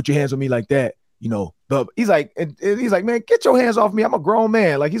 put your hands on me like that, he's like, man, get your hands off me. I'm a grown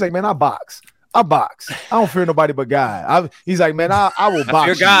man. Like he's like, man, I box. I box. I don't fear nobody but God. He's like, man, I will box. I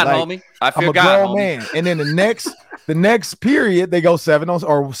fear God, like, homie. I fear I'm a God, grown man. And then the next period, they go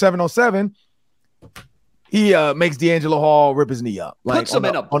 7-on-7. He makes D'Angelo Hall rip his knee up, like puts him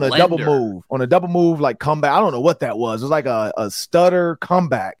on a double move, like comeback. I don't know what that was. It was like a stutter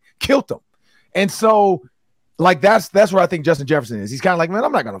comeback, killed him. And so, like that's where I think Justin Jefferson is. He's kind of like, man,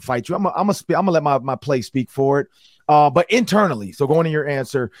 I'm not gonna fight you. I'm gonna let my play speak for it. But internally, so going to your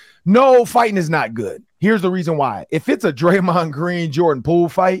answer, no, fighting is not good. Here's the reason why. If it's a Draymond Green, Jordan Poole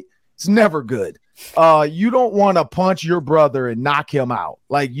fight, it's never good. You don't want to punch your brother and knock him out.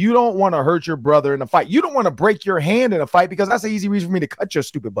 Like, you don't want to hurt your brother in a fight. You don't want to break your hand in a fight because that's an easy reason for me to cut your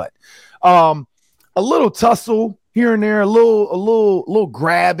stupid butt. A little tussle here and there, a little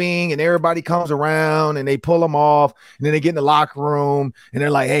grabbing, and everybody comes around and they pull them off, and then they get in the locker room and they're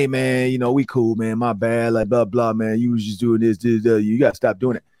like, hey man, we cool, man, my bad, like blah blah, man, you was just doing this, you gotta stop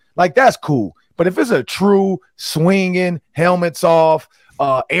doing it. Like, that's cool. But if it's a true swinging, helmets off,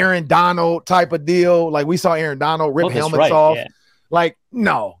 Aaron Donald type of deal, like we saw Aaron Donald rip helmets off, like,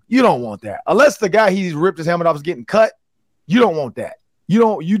 no, you don't want that. Unless the guy he's ripped his helmet off is getting cut, you don't want that.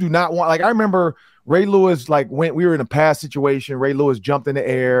 You do not want, like, I remember Ray Lewis, like, when we were in a pass situation, Ray Lewis jumped in the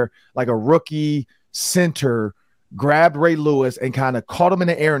air like a rookie center, grabbed Ray Lewis and kind of caught him in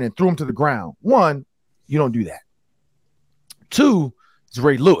the air and then threw him to the ground. One, you don't do that. Two, it's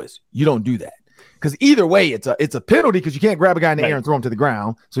Ray Lewis. You don't do that. Because either way, it's a penalty because you can't grab a guy in the air and throw him to the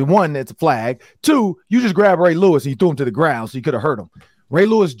ground. So one, it's a flag. Two, you just grab Ray Lewis and you threw him to the ground, so you could have hurt him. Ray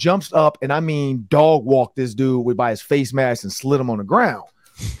Lewis jumps up and, I mean, dog walked this dude by his face mask and slid him on the ground.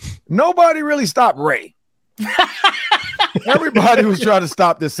 Nobody really stopped Ray. Everybody was trying to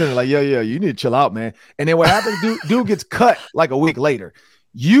stop this center, like, yo, you need to chill out, man. And then what happened? Dude gets cut like a week later.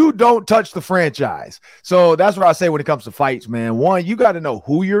 You don't touch the franchise. So that's what I say when it comes to fights, man. One, you got to know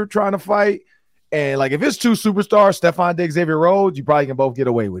who you're trying to fight. And, like, if it's two superstars, Stephon Diggs, Xavier Rhodes, you probably can both get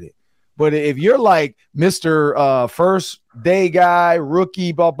away with it. But if you're like Mr. First day guy,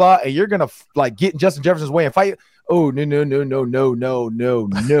 rookie, blah, blah, and you're going to like get in Justin Jefferson's way and fight, oh, no.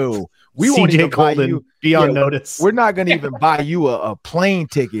 We won't even buy you. Be on notice. We're not going to even buy you a plane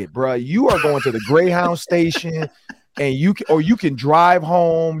ticket, bro. You are going to the Greyhound station, and you can drive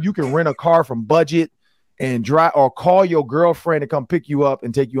home. You can rent a car from Budget and drive, or call your girlfriend to come pick you up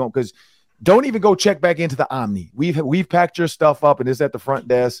and take you home. Because don't even go check back into the Omni. We've packed your stuff up and it's at the front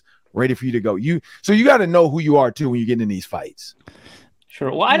desk, ready for you to go. So you got to know who you are too when you get in these fights. Sure.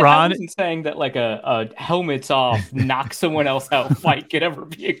 Well, I wasn't saying that like a helmets off, knock someone else out fight could ever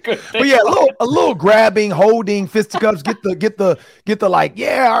be a good thing. But yeah, a little grabbing, holding, fisticuffs, get the like,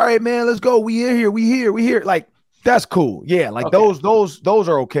 yeah, all right, man, let's go. We here. Like, that's cool. Yeah, like okay. Those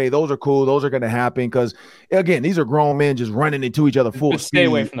are okay. Those are cool. Those are going to happen because, again, these are grown men just running into each other full speed. Stay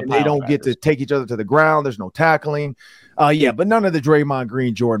away from they don't get to take each other to the ground. There's no tackling. Yeah, but none of the Draymond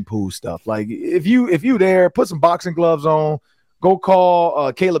Green, Jordan Poole stuff. Like, if you there, put some boxing gloves on. Go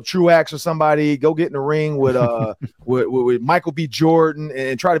call Caleb Truax or somebody. Go get in the ring with with Michael B. Jordan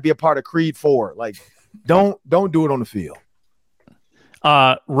and try to be a part of Creed 4. Like, don't do it on the field.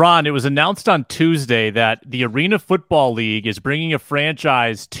 Ron, it was announced on Tuesday that the Arena Football League is bringing a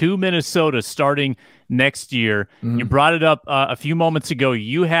franchise to Minnesota starting next year. Mm-hmm. You brought it up a few moments ago.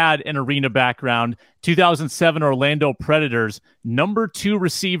 You had an arena background. 2007 Orlando Predators, number 2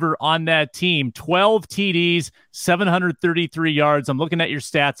 receiver on that team, 12 TDs, 733 yards. I'm looking at your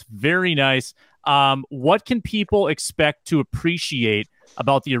stats. Very nice. What can people expect to appreciate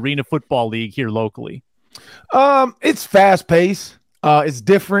about the Arena Football League here locally? It's fast paced. It's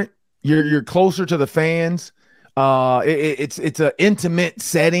different. You're closer to the fans. It's an intimate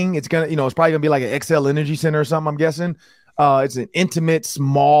setting. It's gonna, it's probably gonna be like an XL Energy Center or something, I'm guessing. It's an intimate,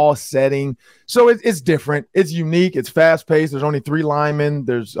 small setting. So it's different. It's unique. It's fast paced. There's only 3 linemen.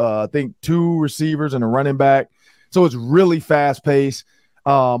 There's I think 2 receivers and a running back. So it's really fast paced.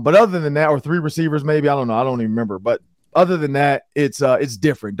 But other than that, or 3 receivers, maybe, I don't know. I don't even remember. But other than that, it's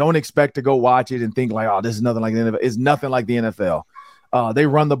different. Don't expect to go watch it and think like, oh, this is nothing like the NFL. It's nothing like the NFL. They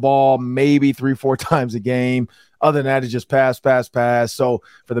run the ball maybe 3-4 times a game. Other than that, it's just pass. So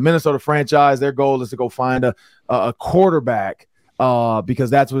for the Minnesota franchise, their goal is to go find a quarterback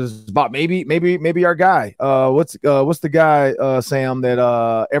because that's what it's about. Maybe our guy. What's the guy, Sam,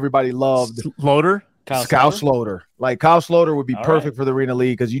 that everybody loved? Loader? Kyle Sloter. Like, Kyle Sloter would be perfect for the Arena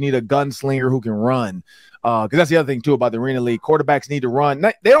League because you need a gunslinger who can run. Because that's the other thing, too, about the Arena League. Quarterbacks need to run.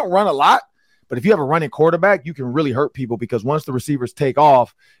 They don't run a lot. But if you have a running quarterback, you can really hurt people because once the receivers take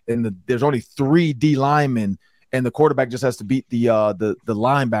off and there's only 3 D linemen and the quarterback just has to beat the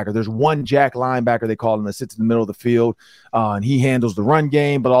linebacker. There's one jack linebacker, they call him, that sits in the middle of the field, and he handles the run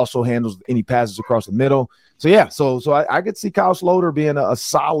game, but also handles any passes across the middle. So yeah, so I could see Kyle Sloter being a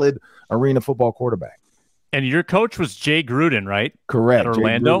solid arena football quarterback. And your coach was Jay Gruden, right? Correct. At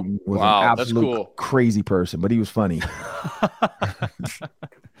Orlando. Was wow, an absolute that's cool. Crazy person, but he was funny.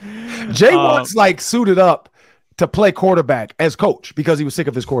 Jay once suited up to play quarterback as coach because he was sick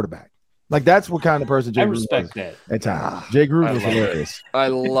of his quarterback. Like, that's what kind of person Jay Gruden was. I respect that. At times. Jay Gruden was hilarious. I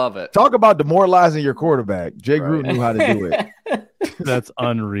love it. Talk about demoralizing your quarterback. Jay Gruden knew how to do it. That's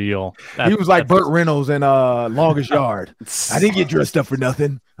unreal. He was like Burt Reynolds in Longest Yard. I didn't get dressed up for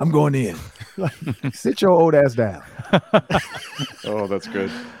nothing. I'm going in. Sit your old ass down. Oh, that's good.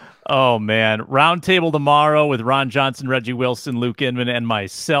 Oh, man. Roundtable tomorrow with Ron Johnson, Reggie Wilson, Luke Inman, and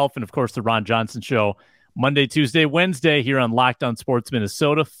myself. And, of course, the Ron Johnson Show Monday, Tuesday, Wednesday here on Locked On Sports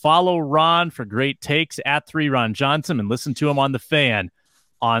Minnesota. Follow Ron for great takes at 3 Ron Johnson and listen to him on The Fan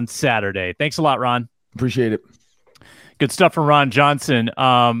on Saturday. Thanks a lot, Ron. Appreciate it. Good stuff from Ron Johnson.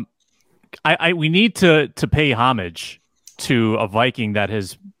 We need to pay homage to a Viking that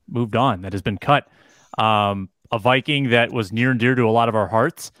has moved on, that has been cut. A Viking that was near and dear to a lot of our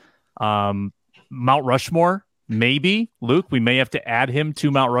hearts. Mount Rushmore, maybe. Luke, we may have to add him to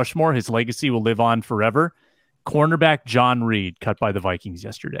Mount Rushmore. His legacy will live on forever. Cornerback John Reed, cut by the Vikings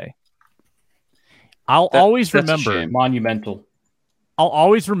yesterday. I'll always remember. Monumental. I'll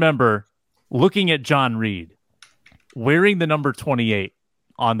always remember looking at John Reed wearing the number 28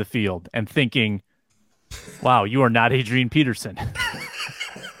 on the field and thinking, wow, you are not Adrian Peterson.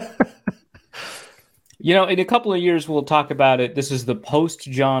 In a couple of years, we'll talk about it. This is the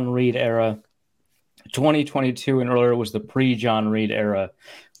post-John Reed era. 2022 and earlier was the pre-John Reed era.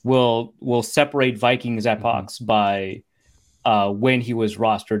 We'll separate Vikings epochs by when he was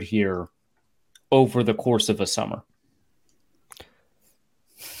rostered here over the course of a summer.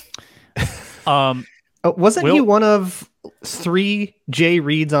 Wasn't he one of 3 Jay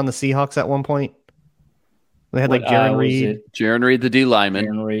Reeds on the Seahawks at one point? They had Jaron Reed. Jaron Reed, the D lineman.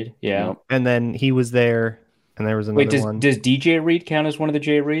 Jaron Reed, yeah. Yep. And then he was there, and there was another one. Does DJ Reed count as one of the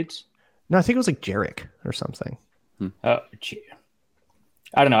Jay Reeds? No, I think it was Jarek or something. I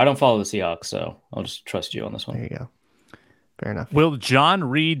don't know. I don't follow the Seahawks, so I'll just trust you on this one. There you go. Fair enough. Will John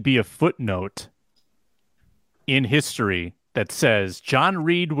Reed be a footnote in history that says John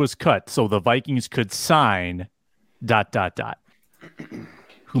Reed was cut so the Vikings could sign ...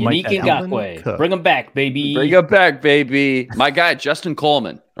 Who Unique Ngakoue. Bring him back, baby. Bring him back, baby. My guy, Justin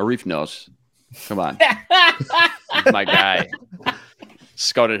Coleman. Arif knows. Come on. My guy.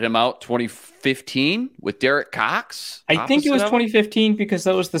 Scouted him out 2015 with Derek Cox. I think it was 2015 because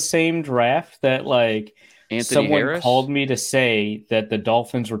that was the same draft that someone Harris called me to say that the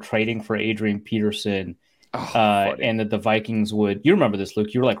Dolphins were trading for Adrian Peterson and that the Vikings would. You remember this,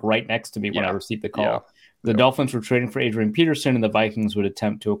 Luke? You were right next to me when I received the call. Yeah. The Dolphins were trading for Adrian Peterson, and the Vikings would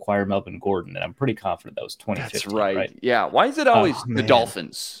attempt to acquire Melvin Gordon. And I'm pretty confident that was 2015. That's right. Yeah. Why is it always the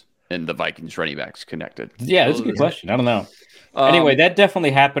Dolphins and the Vikings running backs connected? Yeah, that's a good question. I don't know. Anyway, that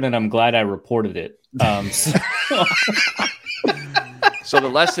definitely happened, and I'm glad I reported it. So the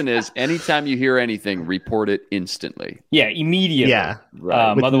lesson is, anytime you hear anything, report it instantly. Yeah, immediately. Yeah,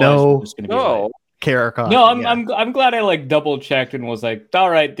 right. Otherwise, it's going to be care. No, I'm glad I double checked and was all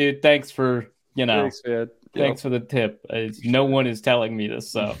right, dude. Thanks for thanks for the tip. No one is telling me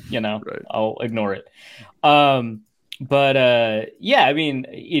this, so right. I'll ignore it. But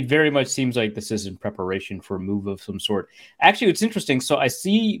it very much seems like this is in preparation for a move of some sort. Actually, it's interesting. So I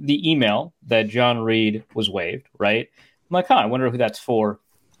see the email that John Reed was waived, right? I'm like, I wonder who that's for.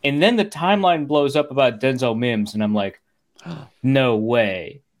 And then the timeline blows up about Denzel Mims, and I'm like, no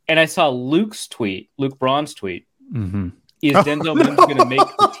way. And I saw Luke Braun's tweet. Mm-hmm. Is Denzel Mims going to make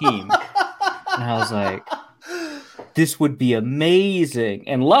the team? And I was like, this would be amazing.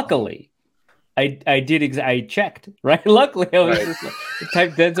 And luckily, I checked, right? Luckily, I was just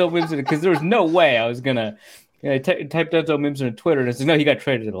typed Denzel Mims in it because there was no way I was going to type Denzel Mims into Twitter. And it says, no, he got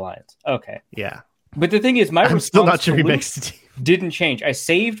traded to the Lions. Okay. Yeah. But the thing is, I'm still not sure he makes the team. Didn't change. I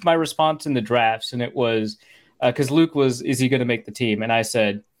saved my response in the drafts, and it was because Luke was, is he going to make the team? And I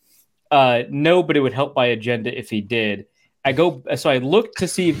said, no, but it would help my agenda if he did. So I looked to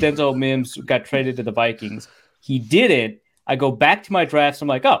see if Denzel Mims got traded to the Vikings. He didn't. I go back to my drafts. I'm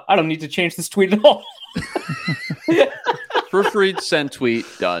like, I don't need to change this tweet at all. Proofread, send tweet,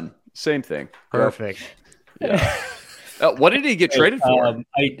 done. Same thing. Perfect. Yeah. What did he get traded for?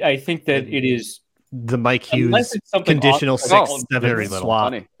 I think that it is the Mike Hughes conditional 6-7 very little. swap.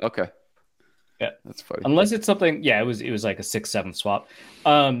 Funny. Okay. Yeah, that's funny. Unless it's something, it was like a 6-7 swap.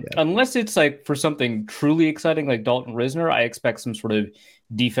 Unless it's like for something truly exciting like Dalton Risner, I expect some sort of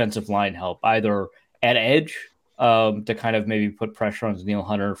defensive line help, either at edge to kind of maybe put pressure on Neil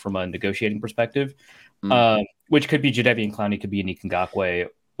Hunter from a negotiating perspective, which could be Jadeveon Clowney, could be Yannick Ngakoue,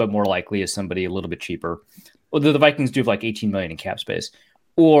 but more likely is somebody a little bit cheaper. Although the Vikings do have like $18 million in cap space.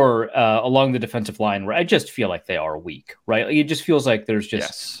 Or along the defensive line, where I just feel like they are weak, right? It just feels like there's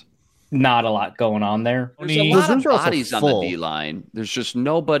just not a lot going on there. There's a lot of bodies on the D line. There's just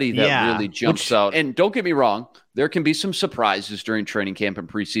nobody that really jumps out. And don't get me wrong, there can be some surprises during training camp and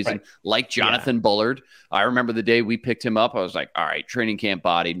preseason, like Jonathan Bullard. I remember the day we picked him up. I was like, all right, training camp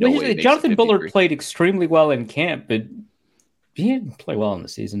body. No way. Jonathan Bullard played extremely well in camp, but he didn't play well in the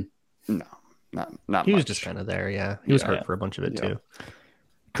season. No, not He much. was just kind of there, yeah. He was hurt for a bunch of it, too.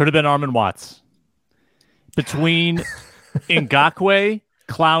 Could have been Armin Watts. Between Ngakoue,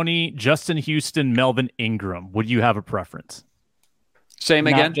 Clowney, Justin Houston, Melvin Ingram, would you have a preference? Same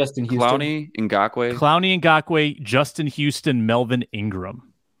again? Not Justin Houston. Clowney, Ngakoue, Justin Houston, Melvin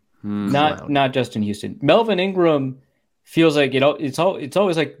Ingram. Not Justin Houston. Melvin Ingram feels like it's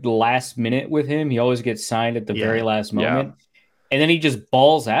always like the last minute with him. He always gets signed at the very last moment. And then he just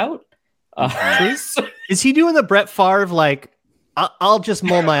balls out. Is he doing the Brett Favre, like, I'll just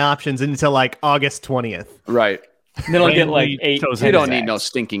mull my options until like August 20th? Right. And then I'll get like 8. You don't need no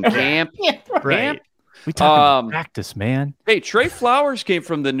stinking camp. Right. We talking practice, man. Hey, Trey Flowers came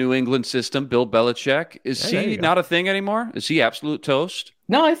from the New England system. Bill Belichick. Is he not a thing anymore? Is he absolute toast?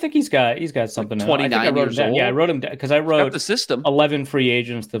 No, I think he's got something. Like 29 years old. Yeah, I wrote him down because I wrote the system. 11 free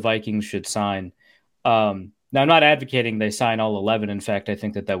agents the Vikings should sign. Now, I'm not advocating they sign all 11. In fact, I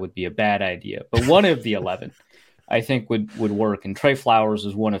think that would be a bad idea. But one of the 11, I think would work. And Trey Flowers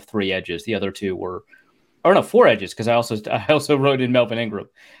is one of 3 edges. The other 2 were, or no, 4 edges, because I also wrote in Melvin Ingram.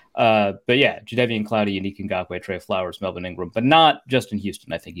 But yeah, Jadeveon Clowney, Yannick Ngakoue, Trey Flowers, Melvin Ingram, but not Justin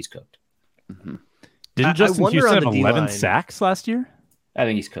Houston. I think he's cooked. Mm-hmm. Didn't Justin Houston have 11 sacks last year? I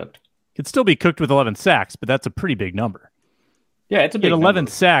think he's cooked. Could still be cooked with 11 sacks, but that's a pretty big number. Yeah, it's a big 11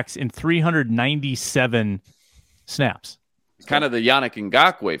 number. sacks in 397 snaps. Kind of the Yannick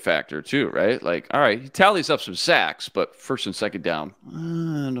Ngakoue factor too, right? Like, all right, he tallies up some sacks, but first and second down,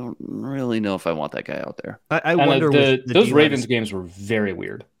 I don't really know if I want that guy out there. I wonder. Those Ravens games were very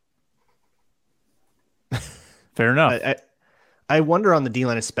weird. Fair enough. I wonder on the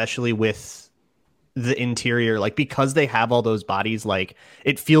D-line, especially with the interior, like, because they have all those bodies, like,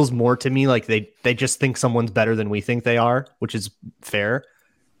 it feels more to me like they just think someone's better than we think they are, which is fair.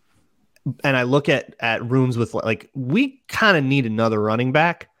 And I look at rooms with, like, we kind of need another running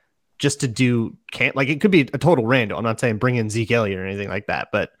back just to do like, it could be a total random. I'm not saying bring in Zeke Elliott or anything like that,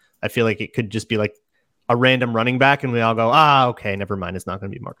 but I feel like it could just be like a random running back and we all go, okay, never mind. It's not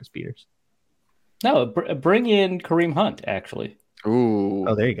going to be Marcus Peters. No, bring in Kareem Hunt, actually. Ooh.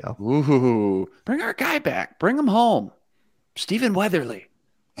 Oh, there you go. Ooh. Bring our guy back. Bring him home. Stephen Weatherly.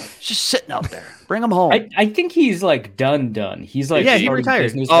 He's just sitting out there. Bring him home. I think he's like done. He's like, he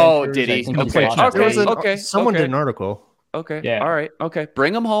retired. Oh, did he? Okay. Someone did an article. Okay. Yeah. All right. Okay.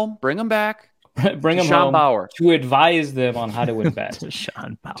 Bring him home. Bring him back. Bring him home Bauer. to advise them on how to win back.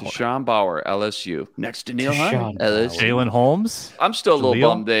 Deshaun Bauer, LSU. Next to Neil Hunt, LSU. Jalen Holmes. I'm still a little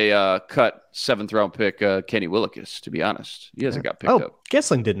bummed they cut 7th round pick Kenny Willekes, to be honest. He hasn't got picked up.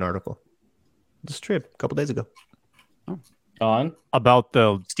 Gessling did an article. This trip a couple days ago. On? About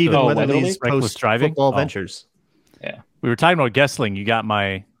the Stephen Weatherly's reckless driving football ventures. Yeah. We were talking about Gessling. You got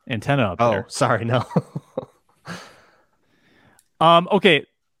my antenna up there. Oh, sorry, no. Okay.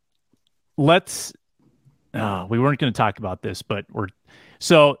 Let's we weren't going to talk about this, but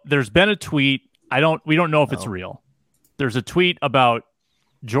so there's been a tweet. We don't know if it's real. There's a tweet about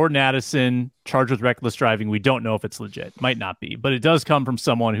Jordan Addison charged with reckless driving. We don't know if it's legit. Might not be, but it does come from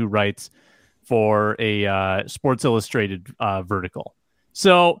someone who writes for a Sports Illustrated vertical.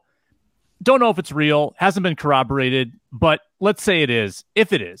 So don't know if it's real. Hasn't been corroborated, but let's say it is.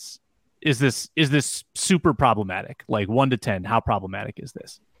 If it is this super problematic? Like 1 to 10, how problematic is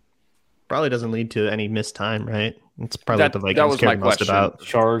this? Probably doesn't lead to any missed time, right? It's probably what the Vikings that was care my most question. about.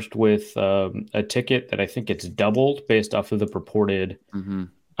 Charged with a ticket that I think it's doubled based off of the purported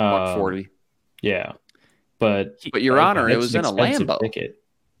Buck 40. Yeah, but Your Honor, it was in a Lambo. Ticket.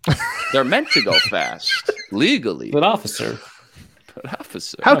 They're meant to go fast legally. But officer,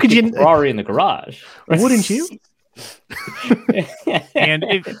 how could you? Ferrari in the garage? Wouldn't you? And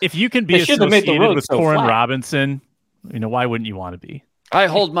if you can be associated with Corin Robinson, why wouldn't you want to be? I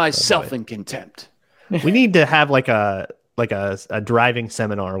hold myself in contempt. We need to have like a driving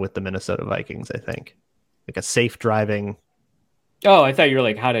seminar with the Minnesota Vikings, I think. Like a safe driving. Oh, I thought you were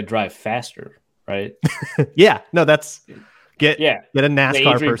like how to drive faster. right? Yeah, no, that's get Yeah. a NASCAR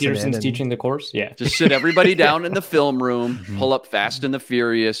Adrian person Peterson's in. teaching the course. Yeah. Just sit everybody down in the film room, pull up Fast and the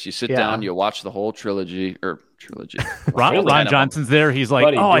Furious. You sit Yeah. down, you watch the whole trilogy. Ron Johnson's there. He's like,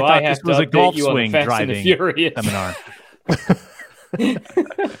 Buddy, oh, I do thought have this was to a golf update you on the swing Fast and the driving Furious? seminar.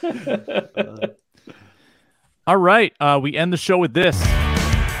 All right, we end the show with this.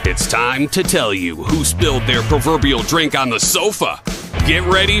 It's time to tell you who spilled their proverbial drink on the sofa. Get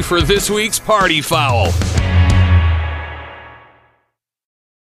ready for this week's party foul.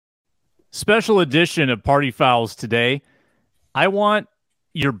 Special edition of Party Fouls today. I want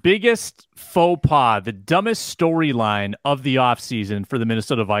your biggest faux pas, the dumbest storyline of the offseason for the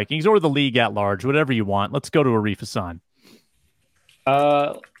Minnesota Vikings or the league at large, whatever you want. Let's go to Arif Hassan.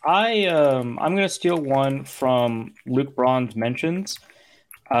 I'm going to steal one from Luke Braun's mentions.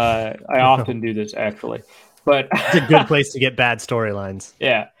 I often do this, actually. But It's a good place to get bad storylines.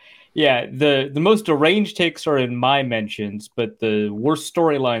 Yeah. The most deranged takes are in my mentions, but the worst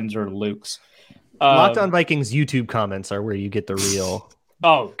storylines are Luke's. Locked On Vikings YouTube comments are where you get the real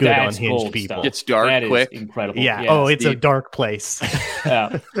good that's unhinged gold people. stuff. It's dark That is quick. incredible. Yeah. Yes. It's a dark place.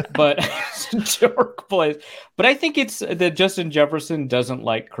 Yeah, but it's a dark place. But I think it's that Justin Jefferson doesn't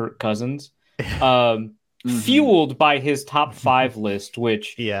like Kirk Cousins, fueled by his top 5 list,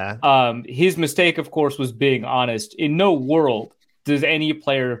 which his mistake, of course, was being honest. In no world does any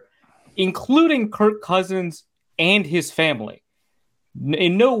player, including Kirk Cousins and his family,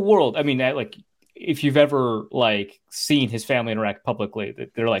 in no world. I mean, like, if you've ever seen his family interact publicly,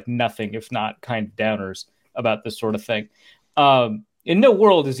 they're like nothing if not kind of downers about this sort of thing. In no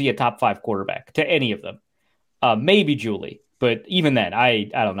world is he a top 5 quarterback to any of them. Maybe Julie, but even then, I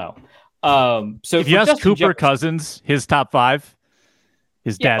don't know. So if you ask Cooper Cousins, his top 5,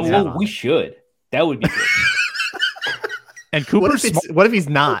 his dad's we should. That would be good. And Cooper, what if he's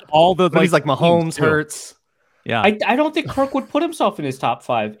not? All the he's like Mahomes, Hurts. Yeah, I don't think Kirk would put himself in his top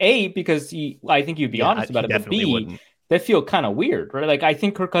 5. A, because I think you'd be honest about it. But B, wouldn't. That feel kind of weird, right? Like, I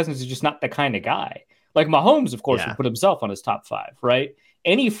think Kirk Cousins is just not the kind of guy. Like Mahomes, of course, would put himself on his top 5, right?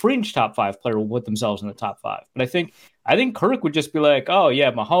 Any fringe top 5 player will put themselves in the top 5. But I think Kirk would just be like, oh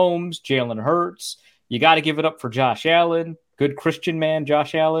yeah, Mahomes, Jalen Hurts. You got to give it up for Josh Allen, good Christian man,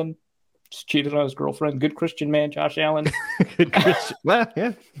 Josh Allen. Just cheated on his girlfriend. Good Christian man, Josh Allen. Good Christian. Well,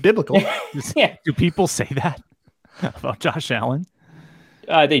 yeah, biblical. Yeah. Do people say that about Josh Allen?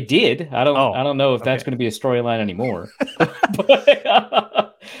 They did. I don't know if that's going to be a storyline anymore.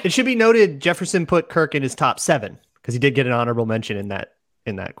 But, it should be noted Jefferson put Kirk in his top 7 because he did get an honorable mention in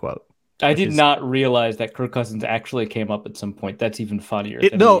that quote. I did not realize that Kirk Cousins actually came up at some point. That's even funnier.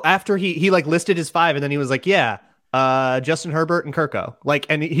 After he listed his 5 and then he was like, Justin Herbert and Kirko.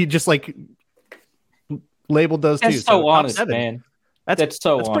 And he just labeled those two. That's so honest, man. That's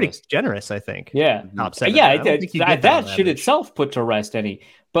pretty generous, I think. Yeah. Top 7. Yeah, that should itself put to rest any.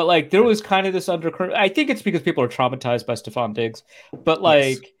 But there was kind of this undercurrent. I think it's because people are traumatized by Stephon Diggs. But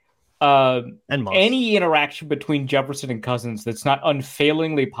any interaction between Jefferson and Cousins that's not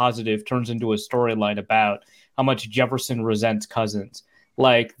unfailingly positive turns into a storyline about how much Jefferson resents Cousins.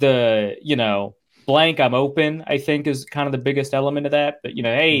 Blank, I'm open, I think, is kind of the biggest element of that. But,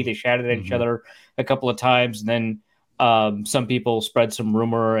 hey, they shouted at each other a couple of times, and then some people spread some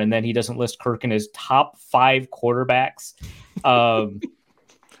rumor, and then he doesn't list Kirk in his top 5 quarterbacks.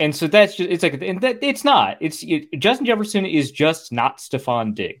 And so that's just, it's not. Justin Jefferson is just not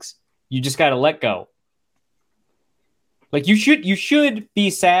Stephon Diggs. You just got to let go. You should be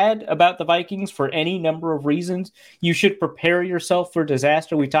sad about the Vikings for any number of reasons. You should prepare yourself for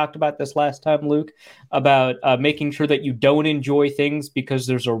disaster. We talked about this last time, Luke, about making sure that you don't enjoy things because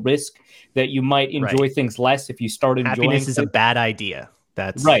there's a risk that you might enjoy things less if you start enjoying happiness is a bad idea.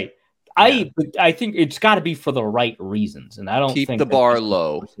 That's right. Yeah. I think it's got to be for the right reasons, and I don't keep think the bar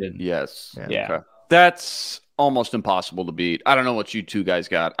low. Yes. Yeah. Okay. That's almost impossible to beat. I don't know what you two guys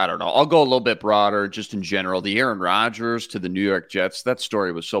got. I don't know. I'll go a little bit broader, just in general. The Aaron Rodgers to the New York Jets, that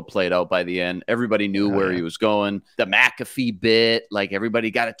story was so played out by the end. Everybody knew where he was going. The McAfee bit,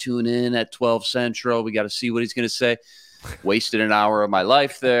 everybody got to tune in at 12 Central. We got to see what he's going to say. Wasted an hour of my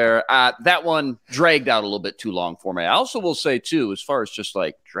life there. That one dragged out a little bit too long for me. I also will say, too, as far as just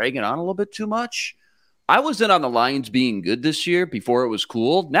dragging on a little bit too much, I was in on the Lions being good this year before it was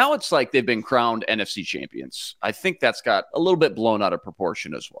cool. Now it's they've been crowned NFC champions. I think that's got a little bit blown out of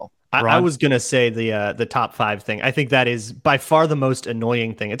proportion as well. I was going to say the top 5 thing. I think that is by far the most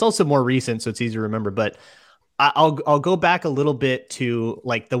annoying thing. It's also more recent, so it's easy to remember. But I'll go back a little bit to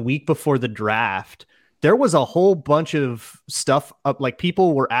the week before the draft. There was a whole bunch of stuff up.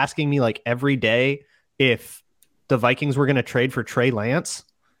 People were asking me every day if the Vikings were going to trade for Trey Lance.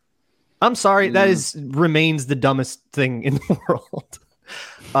 I'm sorry. That remains the dumbest thing in the world.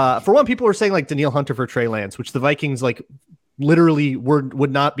 For one, people were saying like Danielle Hunter for Trey Lance, which the Vikings like literally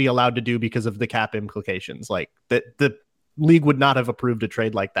would not be allowed to do because of the cap implications. Like the league would not have approved a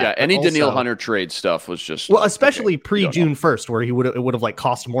trade like that. Yeah, any Danielle Hunter trade stuff was just especially pre-June 1st, where it would have like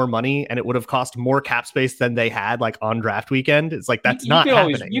cost more money and it would have cost more cap space than they had like on draft weekend. It's like that's not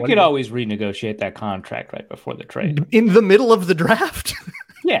happening. You could always renegotiate that contract right before the trade in the middle of the draft.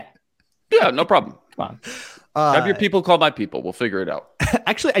 Yeah, no problem. Come on. Have your people call my people. We'll figure it out.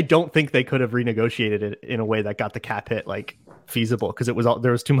 Actually, I don't think they could have renegotiated it in a way that got the cap hit like feasible because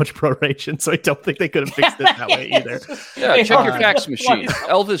there was too much proration. So I don't think they could have fixed it that way either. Yeah, check your fax machine.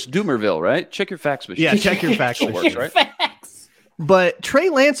 Elvis Doomerville, right? Check your fax machine. Yeah, check your fax machine. Works, right? But Trey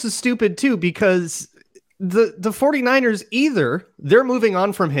Lance is stupid too because the 49ers either they're moving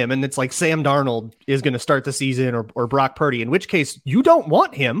on from him and it's like Sam Darnold is going to start the season or Brock Purdy, in which case you don't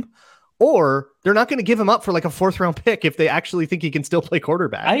want him. Or they're not going to give him up for like a 4th round pick if they actually think he can still play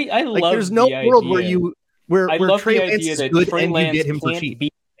quarterback. I like, love there's no world where Trey Lance is good and you get him for cheap.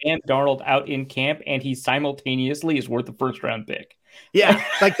 Beat Sam Darnold out in camp and he simultaneously is worth a 1st round pick. Yeah,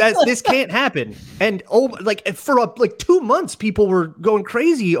 like this can't happen. And for 2 months, people were going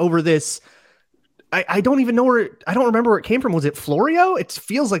crazy over this. I don't even know I don't remember where it came from. Was it Florio? It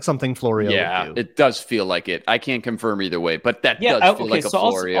feels like something Florio would do. It does feel like it. I can't confirm either way, but that does feel like a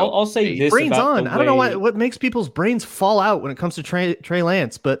Florio. I'll say this brains about on. I don't know what makes people's brains fall out when it comes to Trey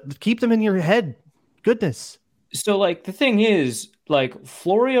Lance, but keep them in your head. Goodness. So like the thing is, like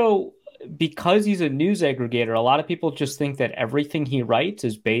Florio, because he's a news aggregator, a lot of people just think that everything he writes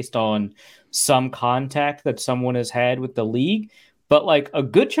is based on some contact that someone has had with the league. But like a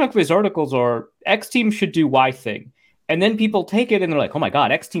good chunk of his articles are X team should do Y thing. And then people take it and they're like, oh my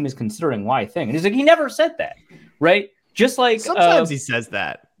God, X team is considering Y thing. And he's like, he never said that. Right. Just like sometimes he says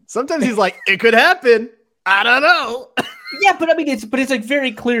that. Sometimes he's like, it could happen. I don't know. Yeah, but I mean, it's like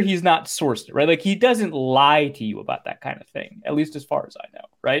very clear he's not sourced it, right? Like he doesn't lie to you about that kind of thing, at least as far as I know.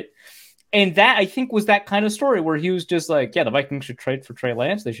 Right. And that, I think, was that kind of story where he was just like, yeah, the Vikings should trade for Trey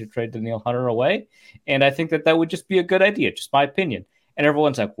Lance. They should trade Danielle Hunter away. And I think that would just be a good idea, just my opinion. And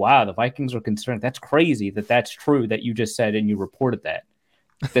everyone's like, wow, the Vikings are concerned. That's crazy that's true that you just said and you reported that.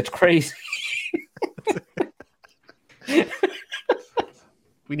 That's crazy.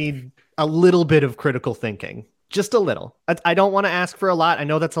 We need a little bit of critical thinking. Just a little. I don't want to ask for a lot. I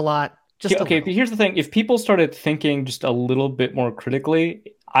know that's a lot. Okay, but here's the thing. If people started thinking just a little bit more critically,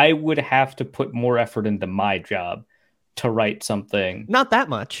 I would have to put more effort into my job to write something. Not that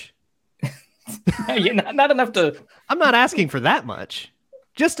much. Yeah, not enough to... I'm not asking for that much.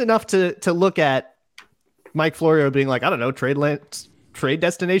 Just enough to look at Mike Florio being like, I don't know, trade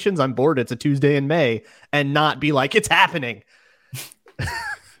destinations. I'm bored. It's a Tuesday in May. And not be like, it's happening.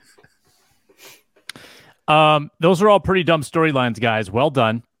 Those are all pretty dumb storylines, guys. Well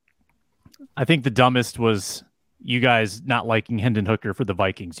done. I think the dumbest was you guys not liking Hendon Hooker for the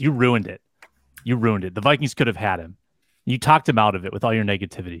Vikings. You ruined it. The Vikings could have had him. You talked him out of it with all your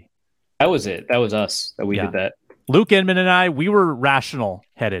negativity. That was it. That was us that we did that. Luke Inman and I, we were rational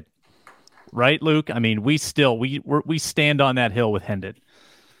headed. Right, Luke? I mean, we stand on that hill with Hendon.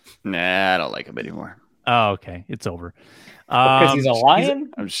 Nah, I don't like him anymore. Oh, okay. It's over. Because he's a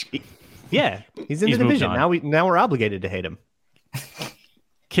lion? He's in the division. Now we're obligated to hate him.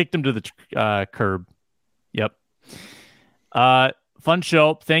 Kicked him to the curb. Yep. Fun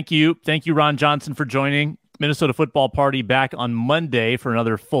show. Thank you, Ron Johnson, for joining. Minnesota Football Party back on Monday for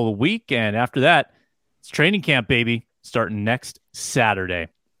another full week. And after that, it's training camp, baby, starting next Saturday.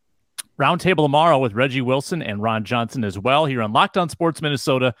 Roundtable tomorrow with Reggie Wilson and Ron Johnson as well here on Locked On Sports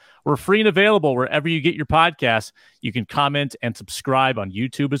Minnesota. We're free and available wherever you get your podcasts. You can comment and subscribe on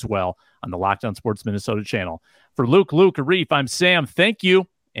YouTube as well on the Locked On Sports Minnesota channel. For Luke, Arif, I'm Sam. Thank you,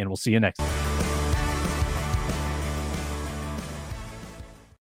 and we'll see you next time.